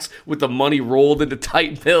shoebox with the money rolled into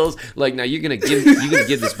tight bills. Like, now you're gonna give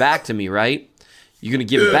this back to me, right? You're gonna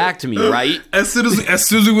give it back to me, right? As soon as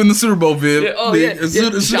we win the Super Bowl, Viv. As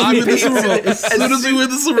soon as we win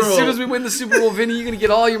the Super Bowl. As soon as we win the Super Bowl, Vinny, you're gonna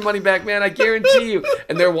get all your money back, man. I guarantee you.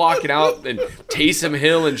 And they're walking out, and Taysom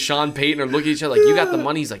Hill and Sean Payton are looking at each other like, "You got the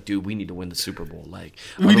money?" He's like, "Dude, we need to win the Super Bowl. Like,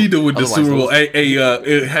 we need to win the Super Bowl."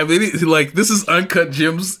 Have any like this is uncut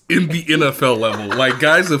gems in the NFL level. Like,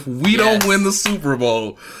 guys, if we don't win the Super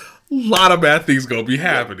Bowl, lot of bad things gonna be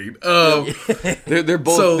happening. They're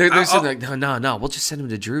both. So, they're sitting like, no. We'll just send him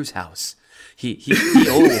to Drew's house. He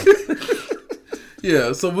old.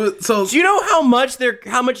 Yeah. So Do you know how much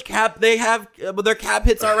cap they have? Their cap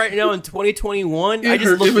hits are right now in 2021. I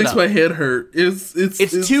just looked it makes up. my head hurt. It's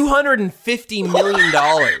 $250 million.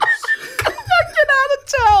 Get out of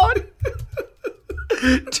town.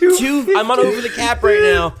 I'm on over the cap right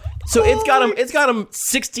now. So it's got him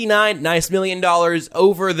 $69 million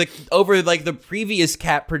over the previous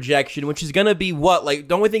cap projection, which is gonna be what? Like,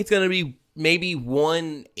 don't we think it's gonna be maybe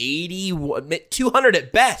 180, 200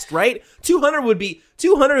 at best, right? 200 would be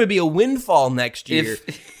a windfall next year,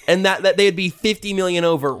 and that they'd be 50 million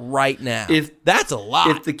over right now. That's a lot.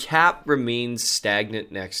 If the cap remains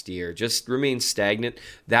stagnant next year, just remains stagnant,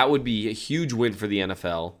 that would be a huge win for the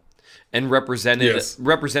NFL. And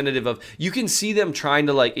representative of, you can see them trying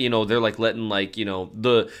to, like, they're like letting, like,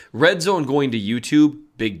 the red zone going to YouTube,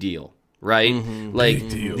 big deal, right? Like, big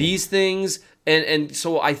deal. These things, and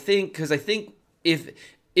so I think if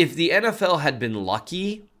the NFL had been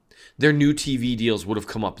lucky, their new TV deals would have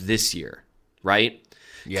come up this year, right?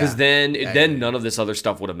 Because then none of this other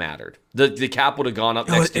stuff would have mattered. The cap would have gone up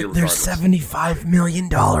next year regardless. They're $75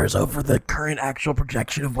 million over the current actual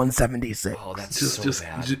projection of 176. Oh, that's just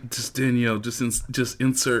bad. just Danielle, just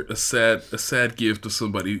insert a sad gift of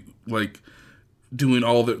somebody like doing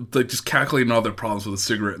all the, like, just calculating all their problems with a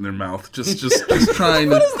cigarette in their mouth. Just trying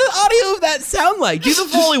to. What does the audio of that sound like? Do the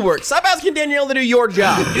Foley work. Stop asking Danielle to do your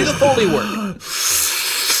job. Do the Foley work.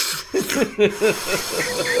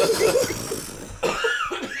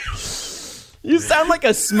 You sound like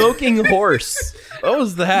a smoking horse. What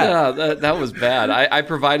was that? Yeah, that was bad. I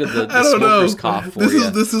provided the smoker's cough for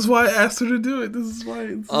you. This is why I asked her to do it. This is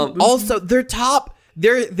why. Also, their top.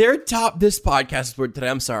 This podcast is weird today.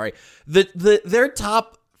 I'm sorry. Their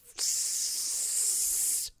top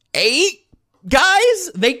 8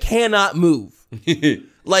 guys, they cannot move.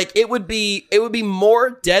 Like, it would be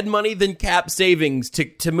more dead money than cap savings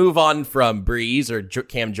to move on from Breeze or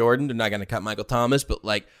Cam Jordan. They're not going to cut Michael Thomas, but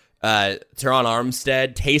like Teron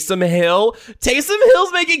Armstead, Taysom Hill. Taysom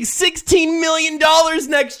Hill's making $16 million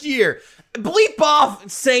next year. Bleep off,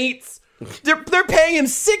 Saints. They're paying him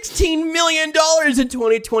 $16 million in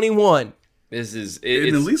 2021. This is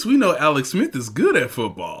and at least we know Alex Smith is good at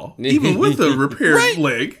football, even with a repaired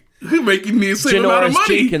leg. He's making the same amount of Janoris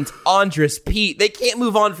money. Jenkins, Andres Pete. They can't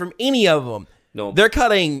move on from any of them. No. They're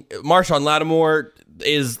cutting Marshawn Lattimore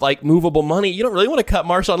is like movable money. You don't really want to cut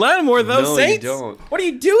Marshawn Lattimore, though, No, Saints. you don't. What are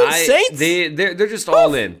you doing, Saints? They're just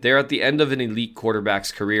all in. They're at the end of an elite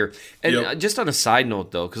quarterback's career. And Yep. just on a side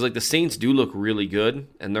note, though, because like the Saints do look really good,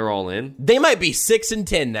 and they're all in. They might be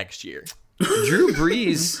 6-10 next year Drew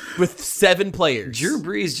Brees. with 7 players. Drew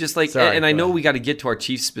Brees, just like, Sorry, and I go know ahead. we got to get to our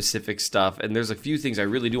Chiefs specific stuff, and there's a few things I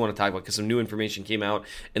really do want to talk about because some new information came out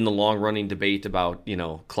in the long running debate about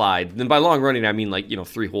Clyde. And by long running, I mean like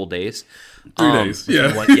 3 whole days. 3 days,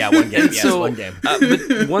 yeah. One game. Yes, So, one game.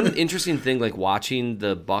 But one interesting thing, like watching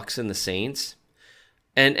the Bucs and the Saints,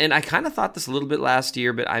 and I kind of thought this a little bit last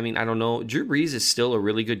year, but I mean, I don't know. Drew Brees is still a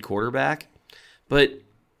really good quarterback, but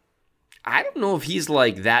I don't know if he's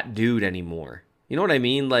like that dude anymore. You know what I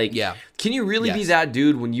mean? Like, Yeah. Can you really be Yes. that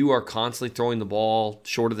dude when you are constantly throwing the ball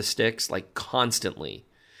short of the sticks, like constantly?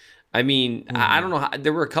 I mean, I don't know.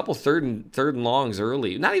 There were a couple third and longs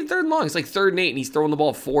early. Not even third and long. It's like 3rd and 8, and he's throwing the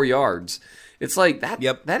ball 4 yards. It's like that.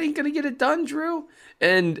 Yep. That ain't gonna get it done, Drew.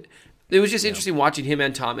 And it was just interesting watching him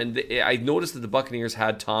and Tom. And I noticed that the Buccaneers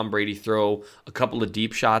had Tom Brady throw a couple of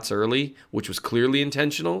deep shots early, which was clearly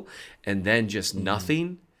intentional, and then just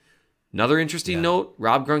nothing. Another interesting note: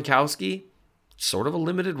 Rob Gronkowski, sort of a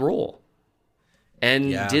limited role,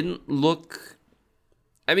 and didn't look.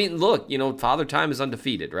 I mean, look, Father Time is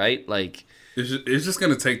undefeated, right? Like, It's just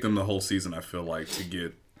going to take them the whole season, I feel like, to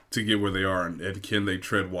get where they are, and can they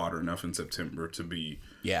tread water enough in September to be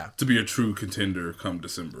a true contender come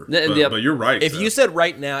December. But you're right. If you said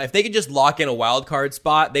right now, if they could just lock in a wild card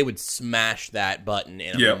spot, they would smash that button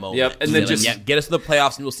in a moment. Yep, and then Say, just get us to the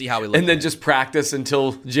playoffs, and we'll see how we look. and then just practice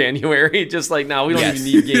until January. Just like, no, we don't even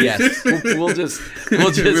need games. Yes.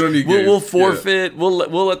 We'll forfeit.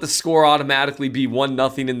 We'll let the score automatically be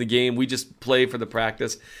 1-0 in the game. We just play for the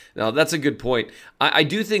practice. Now that's a good point. I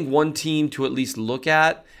do think one team to at least look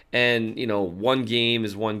at, and one game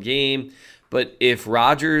is one game. But if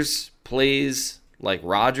Rodgers plays like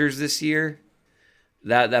Rodgers this year,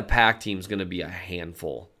 that Pack team's going to be a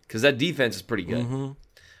handful because that defense is pretty good.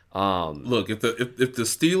 look, if the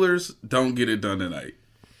Steelers don't get it done tonight,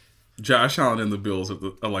 Josh Allen and the Bills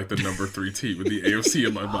are like the number 3 team in the AFC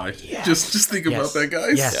in my mind. Yes. Just think about that,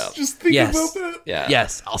 guys. Yes. Just think Yes. about that. Yeah.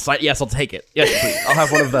 Yes, I'll sign. Yes, I'll take it. Yes, please. I'll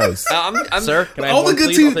have one of those. Sir, can I have All the one, good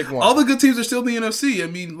please? teams, I'll take one. all the good teams are still in the NFC. I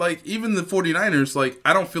mean, like even the 49ers, like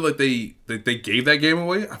I don't feel like they gave that game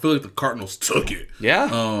away. I feel like the Cardinals took it.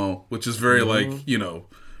 Yeah. Which is very like,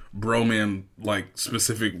 broman like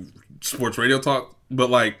specific sports radio talk, but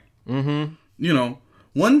like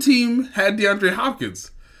one team had DeAndre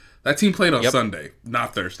Hopkins. That team played on Sunday,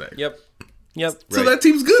 not Thursday. Yep. So that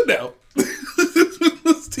team's good now.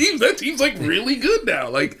 That team's like really good now.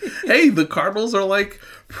 Like, hey, the Cardinals are like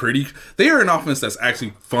they are an offense that's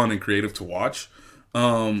actually fun and creative to watch.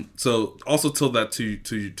 So also tell that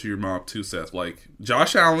to your mom too, Seth. Like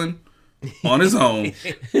Josh Allen on his own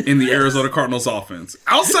in the Arizona Cardinals offense.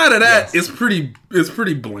 Outside of that, it's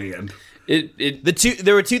pretty bland.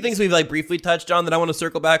 There were two things we've like briefly touched on that I want to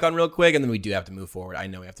circle back on real quick, and then we do have to move forward. I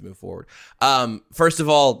know we have to move forward. First of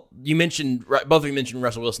all, both of you mentioned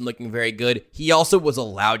Russell Wilson looking very good. He also was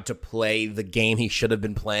allowed to play the game he should have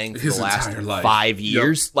been playing for His the last entire life. 5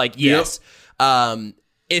 years. Yep. Like, yes.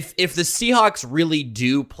 If the Seahawks really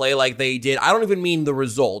do play like they did, I don't even mean the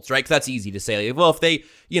results, right? Because that's easy to say. Like, well, if they,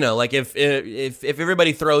 like if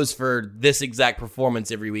everybody throws for this exact performance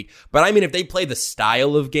every week, but I mean if they play the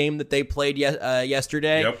style of game that they played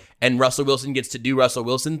yesterday, and Russell Wilson gets to do Russell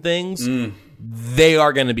Wilson things, they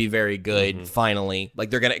are going to be very good. Finally,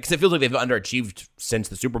 like they're gonna, because it feels like they've underachieved since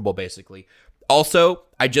the Super Bowl, basically. Also,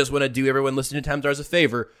 I just want to do everyone listening to Time Stars a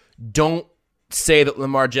favor: don't say that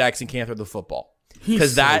Lamar Jackson can't throw the football.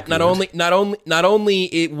 Because that not only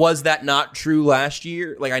it was that not true last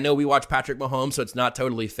year. Like I know we watched Patrick Mahomes, so it's not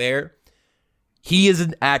totally fair. He is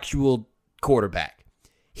an actual quarterback.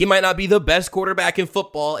 He might not be the best quarterback in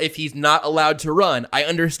football if he's not allowed to run. I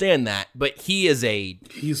understand that, but he is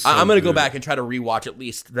I'm going to go back and try to rewatch at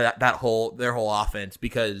least their whole offense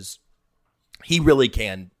because he really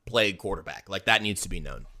can play quarterback. Like that needs to be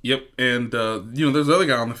known. Yep, and there's another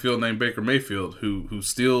guy on the field named Baker Mayfield who's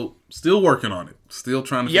still working on it, still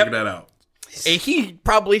trying to figure that out. He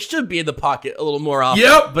probably should be in the pocket a little more often.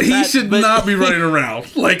 Yep, but he should not be running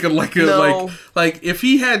around like if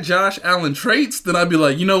he had Josh Allen traits, then I'd be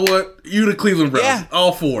like, you know what, you the Cleveland Browns,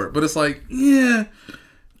 all for it. But it's like, a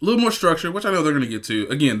little more structure, which I know they're going to get to.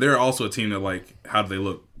 Again, they're also a team that like how do they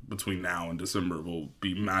look between now and December will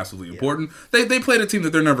be massively important. They played a team that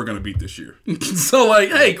they're never going to beat this year. So like,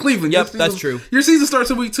 hey, Cleveland. Yep, that's true. Your season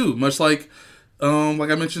starts in week 2, much like I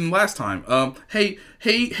mentioned last time. Hey,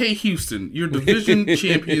 Houston, you're division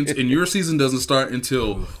champions, and your season doesn't start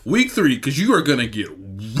until week 3 because you are going to get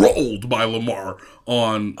rolled by Lamar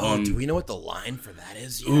on. Do we know what the line for that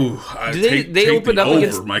is? Ooh, they opened up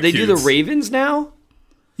against. They do the Ravens now.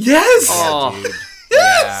 Yes. Oh.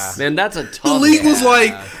 Yes! Yeah. Man, that's a tough. The league was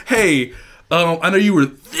like, hey, I know you were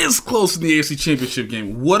this close in the AFC Championship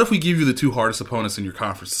game. What if we give you the 2 hardest opponents in your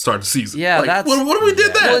conference to start the season? Yeah, like, that's... What if we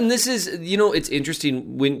did that? Well, and this is, it's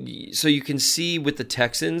interesting. So you can see with the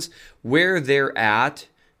Texans, where they're at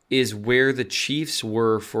is where the Chiefs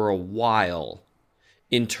were for a while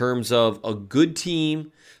in terms of a good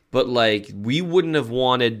team, but like we wouldn't have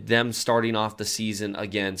wanted them starting off the season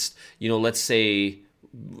against, let's say...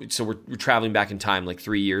 So we're traveling back in time like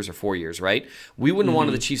 3 years or 4 years, right? We wouldn't have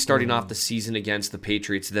wanted the Chiefs starting off the season against the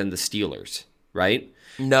Patriots, then the Steelers, right?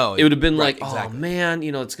 No. It would have been right, like, exactly. Oh, man,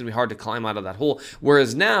 it's going to be hard to climb out of that hole.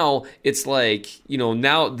 Whereas now, it's like,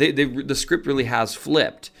 now the script really has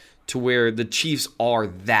flipped to where the Chiefs are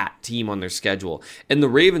that team on their schedule. And the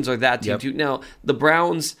Ravens are that team too. Now, the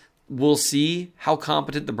Browns... We'll see how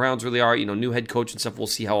competent the Browns really are. New head coach and stuff. We'll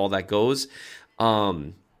see how all that goes.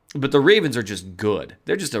 But the Ravens are just good.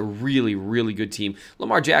 They're just a really, really good team.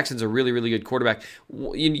 Lamar Jackson's a really, really good quarterback.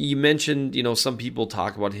 You mentioned, some people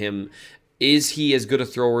talk about him. Is he as good a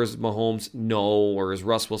thrower as Mahomes? No. Or as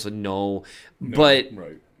Russ Wilson? No. But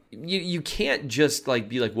right. you can't just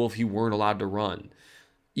be like, well, if he weren't allowed to run.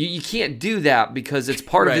 You can't do that because it's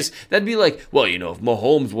part of this. That'd be like, well, if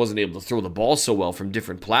Mahomes wasn't able to throw the ball so well from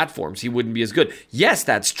different platforms, he wouldn't be as good. Yes,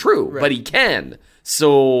 that's true, but he can.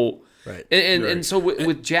 So... Right. And so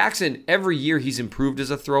with Jackson, every year he's improved as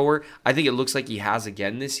a thrower. I think it looks like he has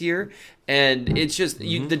again this year. And it's just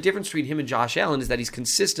the difference between him and Josh Allen is that he's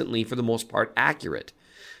consistently, for the most part, accurate.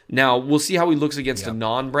 Now, we'll see how he looks against a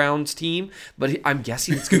non-Browns team, but I'm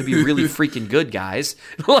guessing it's going to be really freaking good, guys.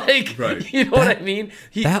 You know what I mean?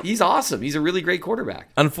 He's awesome. He's a really great quarterback.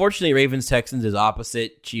 Unfortunately, Ravens-Texans is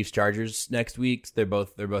opposite Chiefs-Chargers next week. They're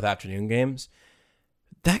both afternoon games.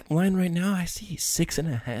 That line right now, I see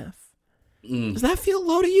 6.5. Does that feel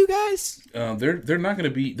low to you guys? They're not going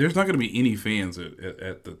to be. There's not going to be any fans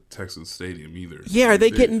at the Texans Stadium either. Yeah, are they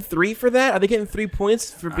getting 3 for that? Are they getting 3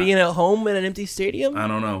 points for being at home in an empty stadium? I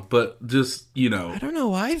don't know, but just I don't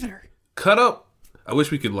know either. cut up. I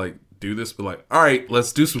wish we could do this, but all right,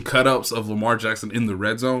 let's do some cut ups of Lamar Jackson in the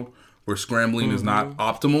red zone where scrambling is not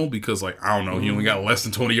optimal because I don't know, he only got less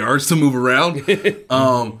than 20 yards to move around.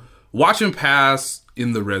 Watch him pass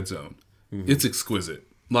in the red zone. It's exquisite.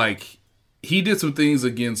 He did some things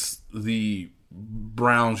against the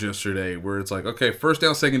Browns yesterday where it's okay, first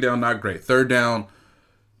down, second down, not great. Third down,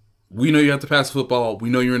 we know you have to pass the football. We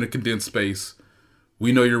know you're in a condensed space.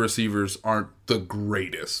 We know your receivers aren't the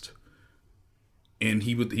greatest. And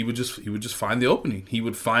he would just find the opening. He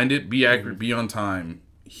would find it, be accurate, be on time.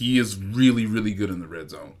 He is really, really good in the red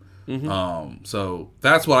zone. So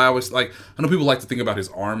that's what I always I know people like to think about his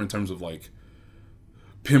arm in terms of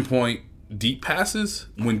pinpoint deep passes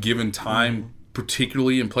when given time,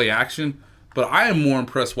 particularly in play action. But I am more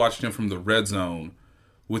impressed watching him from the red zone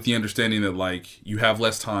with the understanding that you have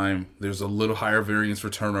less time, there's a little higher variance for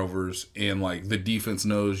turnovers, and the defense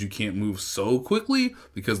knows you can't move so quickly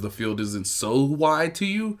because the field isn't so wide to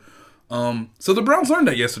you. So the Browns learned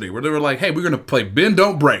that yesterday where they were hey, we're going to play bend,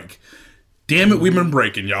 don't break. Damn it, we've been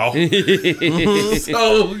breaking, y'all. So, it's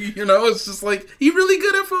just he's really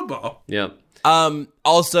good at football. Yep.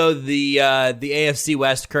 Also, the AFC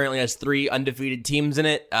West currently has 3 undefeated teams in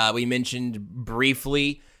it. We mentioned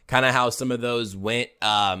briefly kind of how some of those went.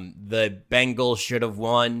 The Bengals should have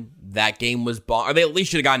won. That game was or they at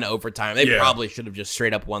least should have gotten to overtime. They probably should have just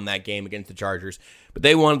straight up won that game against the Chargers. But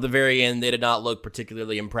they won at the very end. They did not look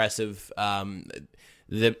particularly impressive.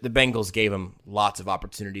 The Bengals gave them lots of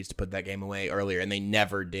opportunities to put that game away earlier, and they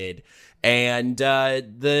never did. And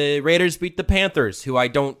the Raiders beat the Panthers, who I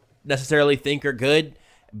don't necessarily think are good,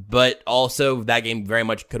 but also that game very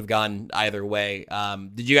much could have gone either way.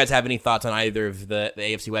 Did you guys have any thoughts on either of the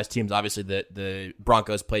AFC West teams? Obviously, the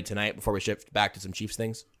Broncos played tonight before we shift back to some Chiefs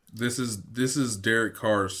things. This is Derek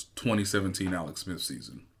Carr's 2017 Alex Smith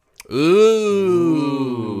season.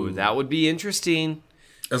 Ooh, that would be interesting.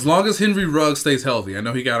 As long as Henry Ruggs stays healthy. I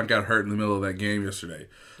know he got hurt in the middle of that game yesterday.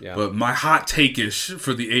 Yeah. But my hot take-ish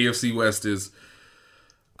for the AFC West is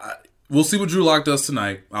we'll see what Drew Lock does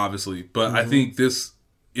tonight, obviously. But I think this,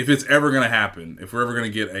 if it's ever going to happen, if we're ever going to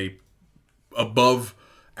get a above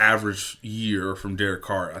average year from Derek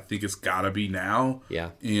Carr, I think it's got to be now.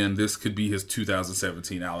 Yeah. And this could be his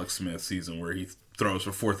 2017 Alex Smith season where he throws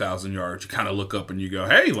for 4,000 yards. You kind of look up and you go,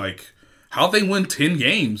 hey, how'd they win 10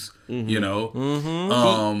 games, and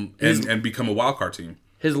become a wild card team?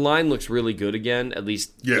 His line looks really good again, at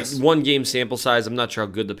least one game sample size. I'm not sure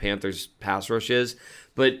how good the Panthers pass rush is,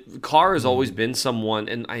 but Carr has always been someone,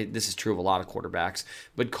 and this is true of a lot of quarterbacks,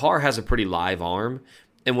 but Carr has a pretty live arm,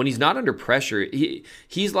 and when he's not under pressure,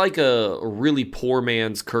 he's like a really poor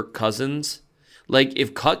man's Kirk Cousins.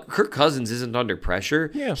 If Kirk Cousins isn't under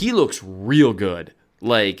pressure, he looks real good.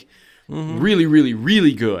 Really, really,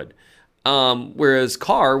 really good. Whereas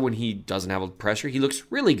Carr, when he doesn't have pressure, he looks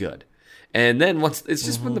really good. And then when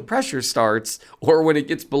the pressure starts or when it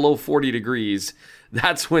gets below 40 degrees,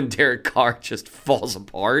 that's when Derek Carr just falls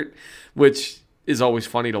apart, which is always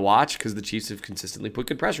funny to watch because the Chiefs have consistently put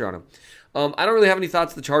good pressure on him. I don't really have any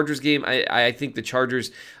thoughts on the Chargers game. I think the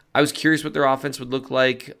Chargers, I was curious what their offense would look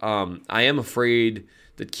like. I am afraid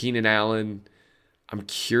that Keenan Allen, I'm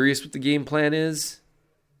curious what the game plan is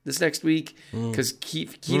this next week because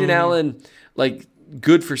Keenan Allen,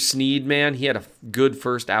 good for Snead, man. He had a good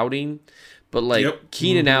first outing, but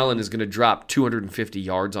Keenan Allen is going to drop 250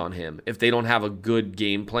 yards on him if they don't have a good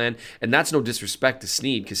game plan. And that's no disrespect to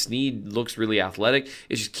Snead because Snead looks really athletic.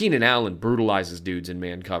 It's just Keenan Allen brutalizes dudes in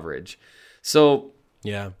man coverage. So,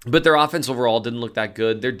 yeah. But their offense overall didn't look that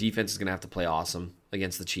good. Their defense is going to have to play awesome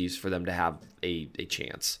against the Chiefs for them to have a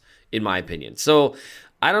chance, in my opinion. So,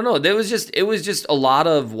 I don't know. It was just a lot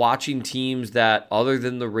of watching teams that, other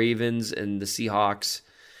than the Ravens and the Seahawks,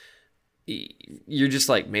 you're just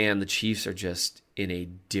man, the Chiefs are just in a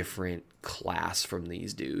different class from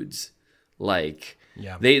these dudes.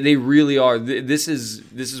 They really are. This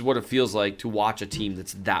is what it feels like to watch a team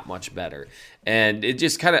that's that much better. And it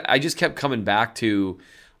just I just kept coming back to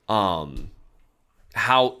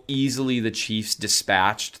how easily the Chiefs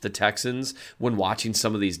dispatched the Texans when watching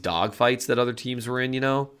some of these dogfights that other teams were in,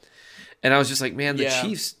 And I was just man, the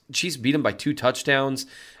Chiefs beat them by 2 touchdowns,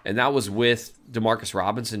 and that was with Demarcus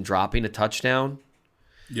Robinson dropping a touchdown.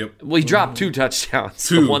 Yep. Well, he dropped 2 touchdowns.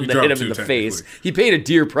 The one that hit him in the face. He paid a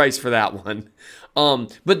dear price for that one.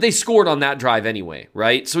 But they scored on that drive anyway,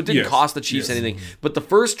 right? So it didn't cost the Chiefs anything. But the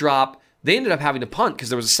first drop, They ended up having to punt because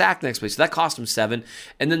there was a sack next play, so that cost them 7.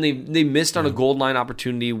 And then they missed on a goal line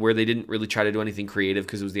opportunity where they didn't really try to do anything creative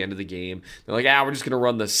because it was the end of the game. They're like, we're just going to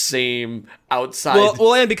run the same outside.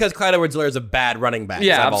 Well, and because Clyde Edwards-Helaire is a bad running back.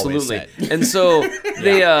 Yeah, I've always absolutely. said. And so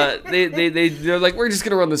they're like, we're just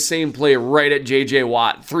going to run the same play right at J.J.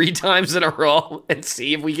 Watt 3 times in a row and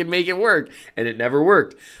see if we can make it work. And it never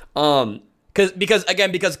worked.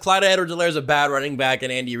 Because Clyde Edwards-Helaire is a bad running back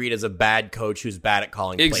and Andy Reid is a bad coach who's bad at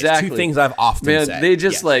calling plays. Exactly. 2 things I've often said. They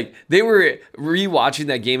just they were rewatching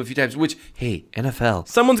that game a few times, which, hey, NFL.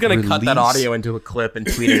 Someone's going to cut that audio into a clip and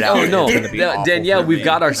tweet it out. Oh, no. It's gonna be awful Danielle, for we've me.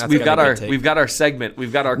 got our That's gonna be a take. we've got our segment.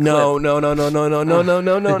 We've got our clip. No.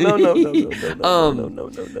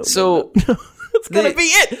 So It's gonna be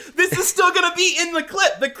it. This is still gonna be in the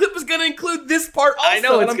clip. The clip is gonna include this part also. I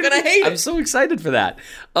know, and I'm gonna hate it. I'm so excited for that.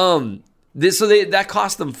 That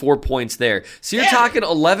cost them 4 points there. So you're talking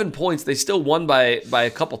 11 points. They still won by a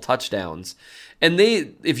couple touchdowns. And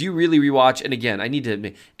if you really rewatch, and again, I need to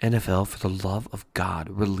admit, NFL, for the love of God,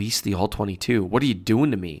 release the All-22. What are you doing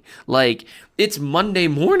to me? Like, it's Monday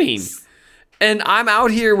morning. And I'm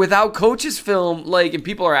out here without coach's film, and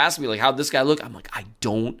people are asking me, how'd this guy look? I'm like, I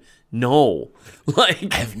don't know. I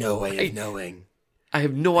have no way of knowing. I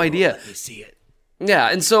have no idea. Let me see it. Yeah,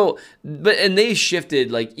 and so, and they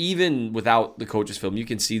shifted, even without the coach's film, you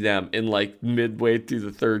can see them in, midway through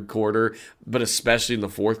the third quarter, but especially in the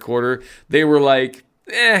fourth quarter, they were like,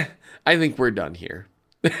 I think we're done here.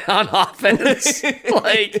 On offense.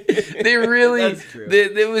 They really, That's true.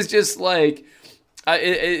 It was just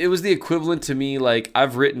it was the equivalent to me,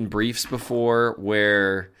 I've written briefs before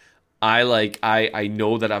where I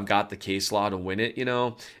know that I've got the case law to win it,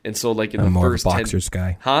 and so in I'm the more first of a boxer's 10,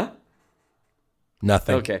 guy. huh?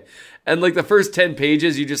 Nothing. Okay. And the first 10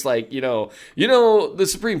 pages, you just the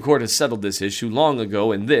Supreme Court has settled this issue long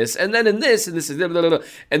ago in this, and then in this, and this is blah, blah, blah.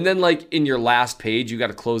 And then in your last page, you got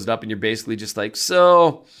to close it up and you're basically just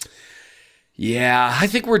yeah, I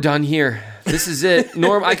think we're done here. This is it.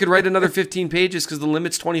 Norm, I could write another 15 pages because the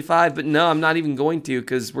limit's 25, but no, I'm not even going to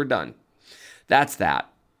because we're done. That's that.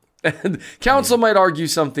 Counsel might argue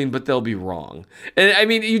something, but they'll be wrong. And I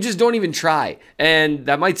mean, you just don't even try. And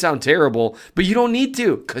that might sound terrible, but you don't need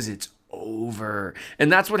to because it's over.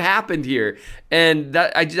 And that's what happened here. And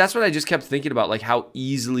that's what I just kept thinking about, how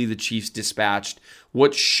easily the Chiefs dispatched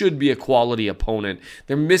what should be a quality opponent.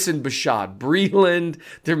 They're missing Bashaud Breeland.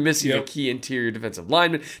 They're missing a key interior defensive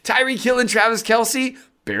lineman. Tyreek Hill and Travis Kelce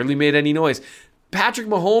barely made any noise. Patrick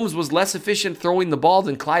Mahomes was less efficient throwing the ball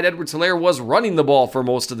than Clyde Edwards-Helaire was running the ball for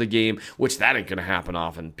most of the game, which that ain't going to happen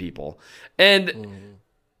often, people. And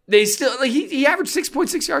they still, he averaged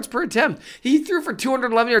 6.6 yards per attempt. He threw for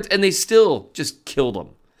 211 yards, and they still just killed him.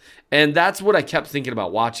 And that's what I kept thinking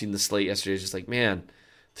about watching the slate yesterday. It's just man,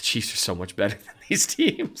 the Chiefs are so much better than these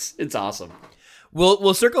teams. It's awesome.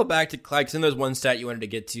 We'll circle back to Clyde because there's one stat you wanted to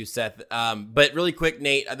get to, Seth. But really quick,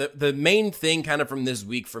 Nate, the main thing kind of from this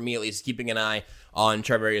week for me, at least, keeping an eye on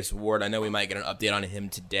Charvarius Ward. I know we might get an update on him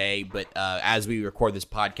today, but as we record this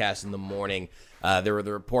podcast in the morning, there were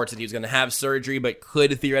the reports that he was going to have surgery, but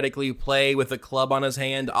could theoretically play with a club on his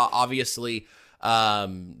hand. Obviously,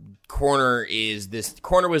 corner was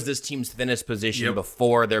this team's thinnest position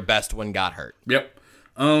before their best one got hurt. Yep.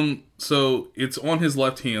 So it's on his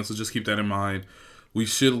left hand, so just keep that in mind. We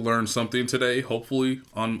should learn something today, hopefully,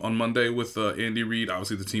 on Monday with Andy Reid.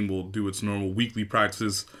 Obviously, the team will do its normal weekly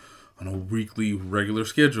practices on a weekly regular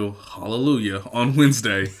schedule. Hallelujah. On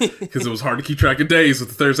Wednesday, because it was hard to keep track of days with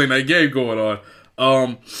the Thursday night game going on.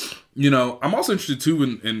 I'm also interested, too,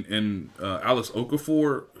 in Alex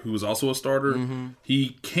Okafor, who was also a starter. Mm-hmm.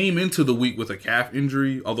 He came into the week with a calf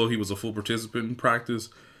injury, although he was a full participant in practice.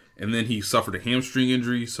 And then he suffered a hamstring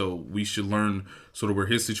injury, so we should learn sort of where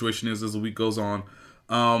his situation is as the week goes on.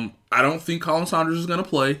 I don't think Colin Saunders is going to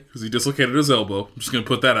play because he dislocated his elbow. I'm just going to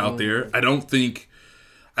put that out there. I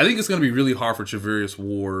think it's going to be really hard for Charvarius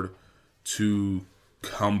Ward to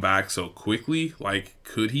come back so quickly.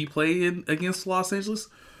 Could he play against Los Angeles?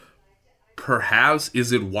 Perhaps.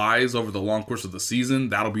 Is it wise over the long course of the season?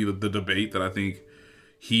 That'll be the debate that I think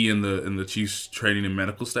he and the Chiefs training and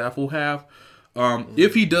medical staff will have.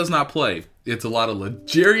 If he does not play, it's a lot of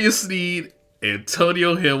L'Jarius Sneed,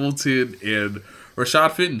 Antonio Hamilton, and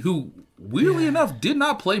Rashad Fenton, who, weirdly enough, did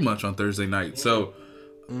not play much on Thursday night. So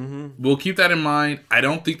we'll keep that in mind. I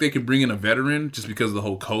don't think they could bring in a veteran just because of the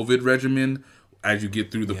whole COVID regimen as you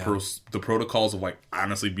get through the protocols of,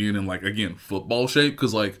 honestly being in, again, football shape.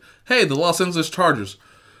 Because, hey, the Los Angeles Chargers,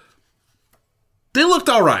 they looked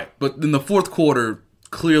all right. But in the fourth quarter,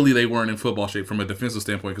 clearly they weren't in football shape from a defensive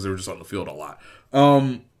standpoint because they were just on the field a lot.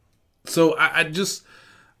 So I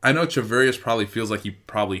know Charvarius probably feels like he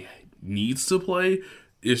probably needs to play.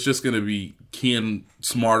 It's just going to be, can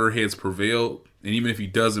smarter heads prevail? And even if he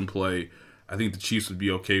doesn't play, I think the Chiefs would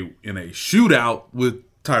be okay in a shootout with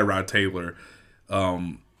Tyrod Taylor,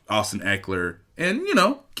 Austin Eckler, and,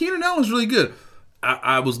 Keenan Allen's really good.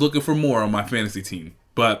 I was looking for more on my fantasy team.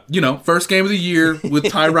 But, first game of the year with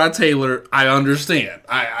Tyrod Taylor, I understand.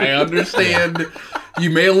 I understand. You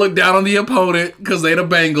may have looked down on the opponent because they the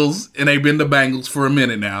Bengals, and they've been the Bengals for a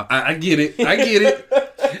minute now. I get it.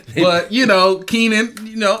 But, Keenan,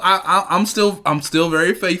 I'm still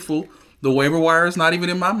very faithful. The waiver wire is not even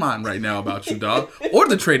in my mind right now about you, dog, or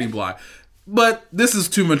the trading block. But this is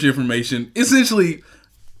too much information. Essentially,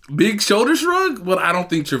 big shoulder shrug, but I don't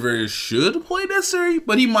think Travarius should play necessary,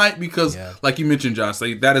 but he might because, like you mentioned, Josh,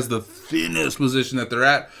 that is the thinnest position that they're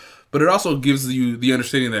at. But it also gives you the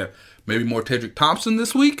understanding that maybe more Tedrick Thompson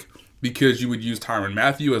this week, because you would use Tyrann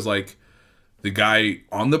Mathieu as like the guy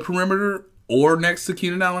on the perimeter or next to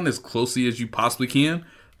Keenan Allen as closely as you possibly can.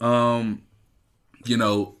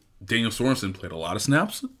 Daniel Sorensen played a lot of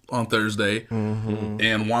snaps on Thursday,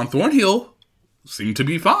 and Juan Thornhill seemed to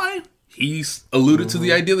be fine. He's alluded to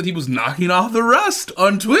the idea that he was knocking off the rust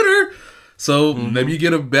on Twitter. So maybe you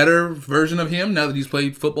get a better version of him now that he's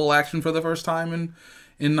played football action for the first time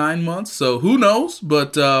in 9 months. So who knows?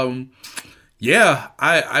 But I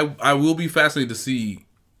will be fascinated to see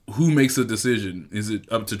who makes the decision. Is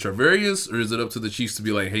it up to Travarius or is it up to the Chiefs to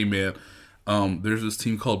be like, hey, man, there's this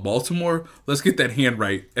team called Baltimore. Let's get that hand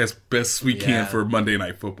right as best we can for Monday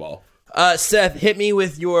Night Football. Seth, hit me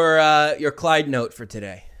with your Clyde note for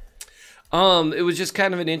today. It was just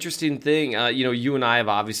kind of an interesting thing. You and I have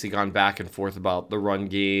obviously gone back and forth about the run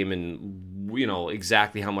game and,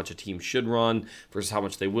 exactly how much a team should run versus how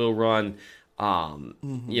much they will run.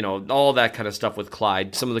 All that kind of stuff with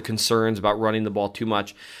Clyde. Some of the concerns about running the ball too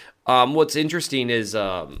much. What's interesting is,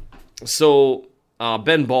 Ben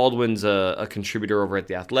Baldwin's a contributor over at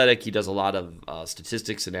The Athletic. He does a lot of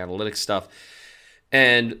statistics and analytics stuff.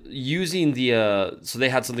 And using so they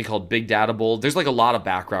had something called Big Data Bowl. There's like a lot of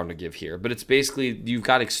background to give here, but it's basically you've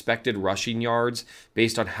got expected rushing yards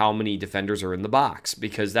based on how many defenders are in the box,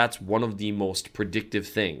 because that's one of the most predictive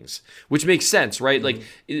things, which makes sense, right? Like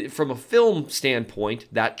from a film standpoint,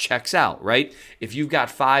 that checks out, right? If you've got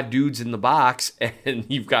 5 dudes in the box and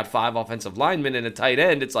you've got 5 offensive linemen and a tight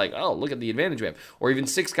end, it's like, oh, look at the advantage we have. Or even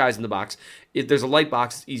 6 guys in the box. If there's a light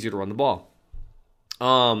box, it's easier to run the ball.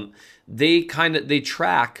 They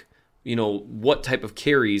track, what type of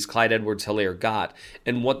carries Clyde Edwards-Helaire got.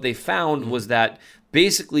 And what they found was that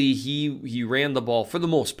basically he ran the ball for the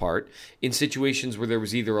most part in situations where there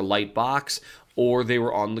was either a light box or they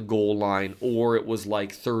were on the goal line, or it was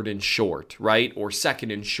like 3rd and short, right? Or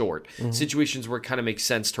 2nd and short. Situations where it kind of makes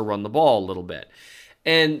sense to run the ball a little bit.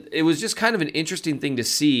 And it was just kind of an interesting thing to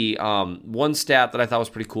see. One stat that I thought was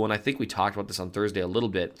pretty cool, and I think we talked about this on Thursday a little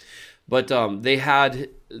bit, but they had,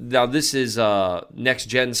 now this is Next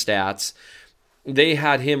Gen Stats, they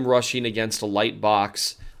had him rushing against a light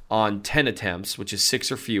box on 10 attempts, which is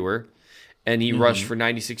 6 or fewer, and he rushed for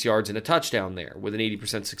 96 yards and a touchdown there with an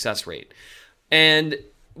 80% success rate. And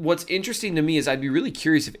what's interesting to me is I'd be really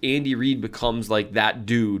curious if Andy Reid becomes like that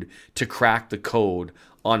dude to crack the code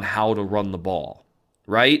on how to run the ball.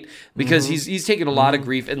 Right? Because he's taken a lot of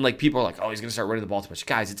grief, and like people are like, oh, he's going to start running the ball too much.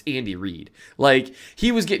 Guys, it's Andy Reid. Like,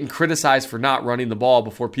 he was getting criticized for not running the ball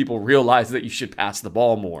before people realized that you should pass the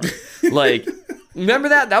ball more. Like, remember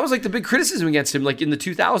that? That was like the big criticism against him, like in the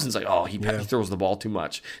 2000s. Like, oh, he throws the ball too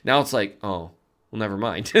much. Now it's like, oh, well, never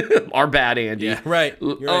mind. Our bad, Andy. Yeah, right.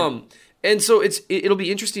 You're right. And so it'll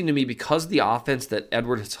be interesting to me because the offense that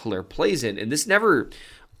Edwards-Helaire plays in, and this never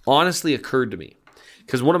honestly occurred to me.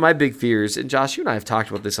 Because one of my big fears, and Josh, you and I have talked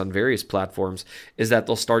about this on various platforms, is that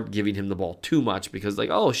they'll start giving him the ball too much because, like,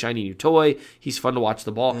 oh, shiny new toy, he's fun to watch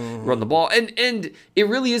the ball, run the ball. And it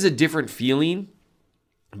really is a different feeling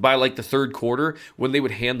by, like, the third quarter when they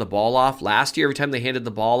would hand the ball off. Last year, every time they handed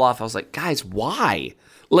the ball off, I was like, guys, why?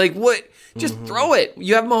 Like, what? Just throw it.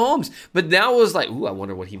 You have Mahomes. But now it was like, ooh, I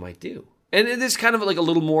wonder what he might do. And it's kind of like a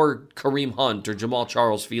little more Kareem Hunt or Jamal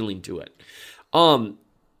Charles feeling to it.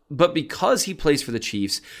 But because he plays for the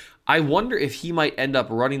Chiefs, I wonder if he might end up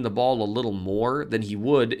running the ball a little more than he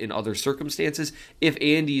would in other circumstances if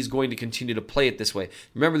Andy is going to continue to play it this way.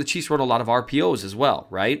 Remember, the Chiefs run a lot of RPOs as well,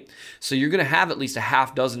 right? So you're going to have at least a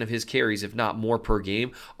half dozen of his carries, if not more per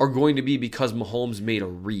game, are going to be because Mahomes made a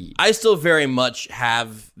read. I still very much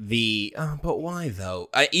have the, but why though?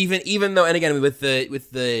 Even though, and again, with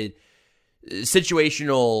the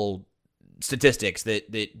situational statistics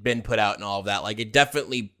that Ben put out and all of that, like it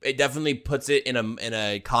definitely puts it in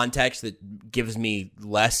a context that gives me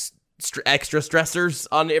less extra stressors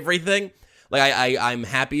on everything. Like I'm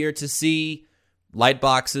happier to see light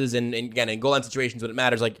boxes and again in goal line situations when it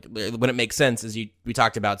matters, like when it makes sense, as we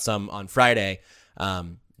talked about some on Friday.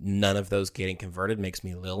 None of those getting converted makes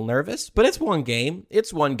me a little nervous, but it's one game.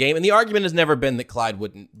 It's one game, and the argument has never been that Clyde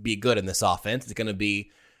wouldn't be good in this offense. It's going to be,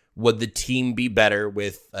 would the team be better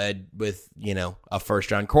with a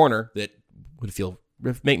first round corner that would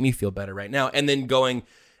make me feel better right now, and then going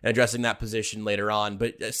and addressing that position later on.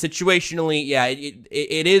 But situationally, yeah,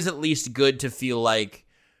 it is at least good to feel like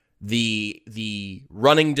the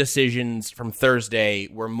running decisions from Thursday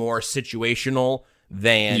were more situational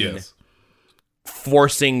than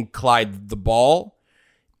forcing Clyde the ball,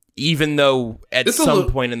 even though at some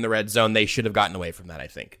point in the red zone they should have gotten away from that. I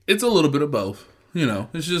think it's a little bit of both.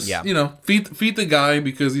 It's just feed the guy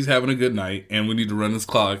because he's having a good night, and we need to run this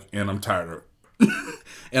clock, and I'm tired of it.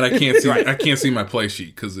 And I can't see my play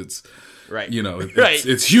sheet because it's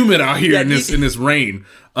it's humid out here in this rain.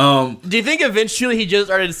 Do you think eventually he just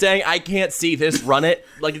started saying, "I can't see this, run it"?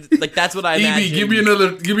 Like that's what I imagine. Give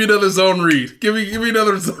me another zone read. Give me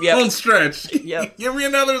another zone stretch. Yep. Give me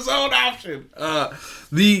another zone option.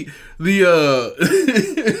 The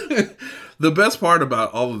best part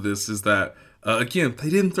about all of this is that again, they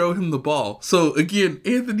didn't throw him the ball. So again,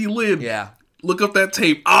 Anthony Lynn. Yeah. Look up that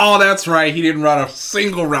tape. Oh, that's right. He didn't run a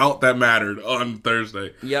single route that mattered on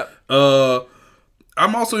Thursday. Yep.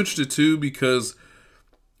 I'm also interested too because,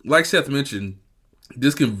 like Seth mentioned,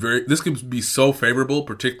 this can be so favorable,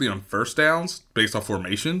 particularly on first downs based on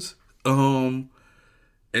formations.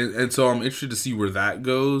 And so I'm interested to see where that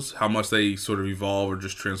goes, how much they sort of evolve or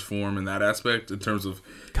just transform in that aspect in terms of.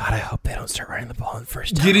 God, I hope they don't start running the ball in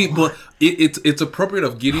first down. But it's appropriate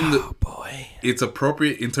of getting the. Oh boy. It's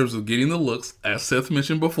appropriate in terms of getting the looks, as Seth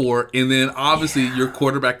mentioned before, and then obviously your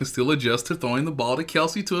quarterback can still adjust to throwing the ball to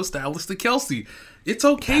Kelsey to establish the Kelsey. It's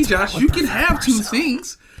okay, Josh. You can have two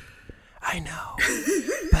things. I know,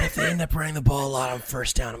 but if they end up running the ball a lot on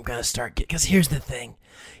first down, I'm gonna start because here's the thing: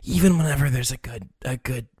 even whenever there's a good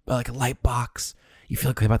like a light box, you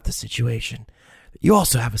feel good about the situation. You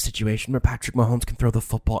also have a situation where Patrick Mahomes can throw the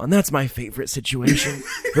football, and that's my favorite situation,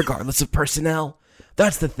 regardless of personnel.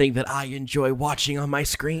 That's the thing that I enjoy watching on my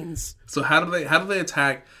screens. So how do they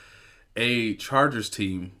attack a Chargers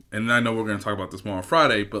team? And I know we're going to talk about this more on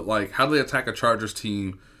Friday, but like, how do they attack a Chargers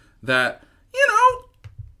team that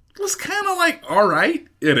was kind of like all right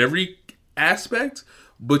in every aspect,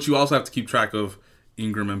 but you also have to keep track of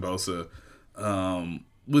Ingram and Bosa,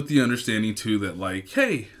 with the understanding too that like,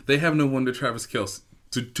 hey, they have no one to Travis Kelce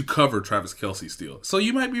to cover Travis Kelce still. So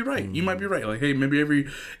you might be right. You might be right. Like, hey, maybe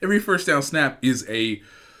every first down snap gives a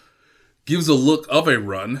look of a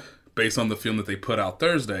run based on the film that they put out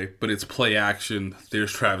Thursday, but it's play action.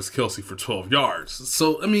 There's Travis Kelce for 12 yards.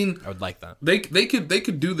 So I mean, I would like that. They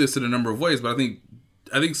could do this in a number of ways, but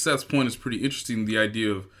I think Seth's point is pretty interesting. The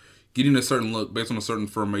idea of getting a certain look based on a certain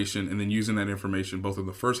formation and then using that information both in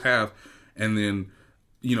the first half and then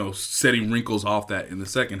setting wrinkles off that in the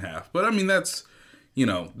second half. But I mean, that's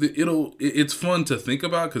it's fun to think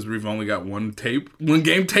about because we've only got one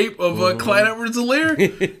game tape of Clyde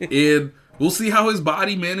Edwards-Helaire, and we'll see how his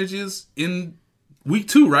body manages in week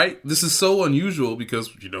 2. Right? This is so unusual because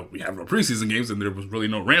we have no preseason games and there was really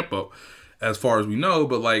no ramp up as far as we know.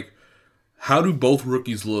 But like, how do both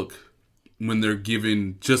rookies look when they're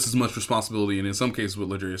given just as much responsibility, and in some cases with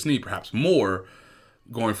L'Jarius Sneed, perhaps more,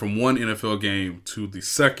 going from one NFL game to the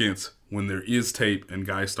second when there is tape and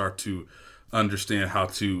guys start to understand how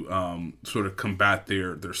to sort of combat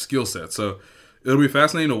their skill set. So it'll be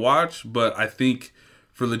fascinating to watch, but I think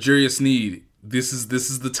for L'Jarius Sneed, this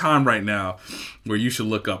is the time right now where you should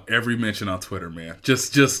look up every mention on Twitter, man.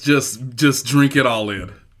 Just drink it all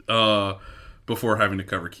in before having to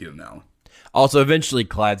cover Keenan Allen. Also, eventually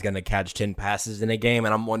Clyde's going to catch 10 passes in a game,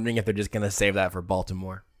 and I'm wondering if they're just going to save that for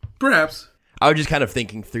Baltimore. Perhaps. I was just kind of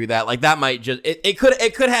thinking through that. Like, that might just... It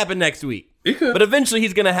could happen next week. It could. But eventually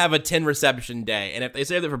he's going to have a 10-reception day, and if they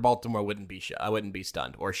saved it for Baltimore, I wouldn't be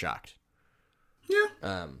stunned or shocked.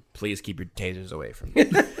 Yeah. Please keep your tasers away from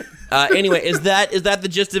me. Anyway, is that the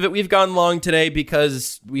gist of it? We've gone long today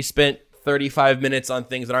because we spent 35 minutes on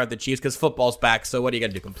things that aren't the Chiefs because football's back. So what are you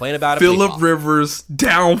going to do? Complain about it? Phillip Rivers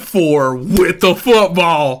down 4 with the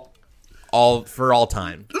football. For all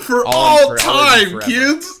time. For all time,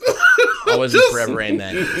 kids. Always and forever,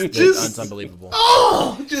 amen. It's unbelievable.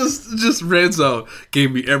 Oh, just red zone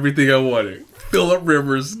gave me everything I wanted. Phillip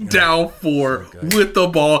Rivers down 4 with the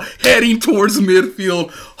ball, heading towards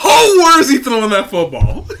midfield. Oh, where is he throwing that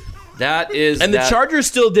football? The Chargers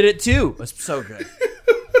still did it too. It was so good.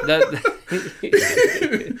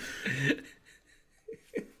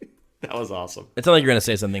 That was awesome. It sounded like you're going to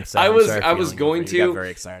say something. So I I'm was sorry for going yelling over you. to. You got very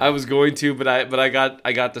excited. I was going to, but I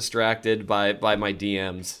got distracted by my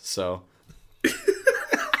DMs. So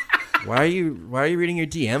Why are you reading your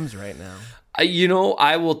DMs right now?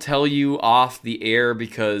 I will tell you off the air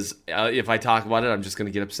because if I talk about it, I'm just going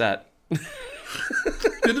to get upset.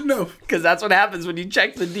 Good to know. Because that's what happens when you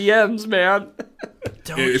check the DMs, man.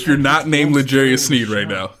 If you're not named L'Jarius Sneed right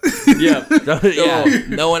now. Yeah.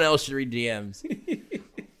 No one else should read DMs.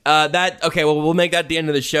 We'll make that the end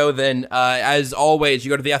of the show then. As always, you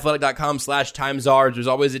go to theathletic.com/timesards. There's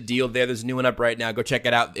always a deal there. There's a new one up right now. Go check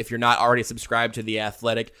it out if you're not already subscribed to The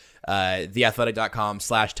Athletic.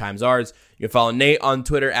 Theathletic.com/timesards. You can follow Nate on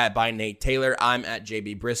Twitter at @ByNateTaylor. I'm at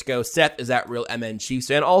JB Briscoe. Seth is at RealMNChiefs.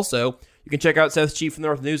 And also, you can check out Seth's Chief from the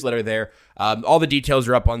North newsletter there. All the details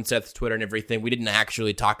are up on Seth's Twitter and everything. We didn't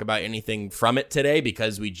actually talk about anything from it today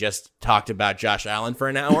because we just talked about Josh Allen for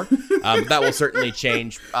an hour. That will certainly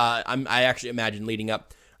change. I actually imagine leading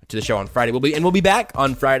up to the show on Friday. We'll be back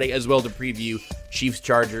on Friday as well to preview Chiefs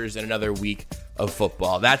Chargers and another week of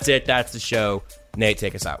football. That's it. That's the show. Nate,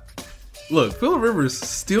 take us out. Look, Phillip Rivers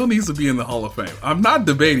still needs to be in the Hall of Fame. I'm not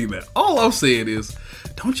debating that. All I'm saying is,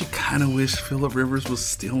 don't you kind of wish Phillip Rivers was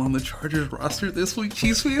still on the Chargers roster this week,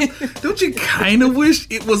 Chiefs fans? Don't you kind of wish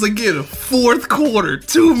it was, again, fourth quarter,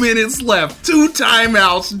 2 minutes left, 2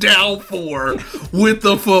 timeouts, down 4, with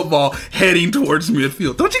the football heading towards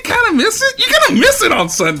midfield? Don't you kind of miss it? You're going to miss it on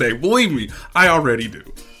Sunday. Believe me, I already do.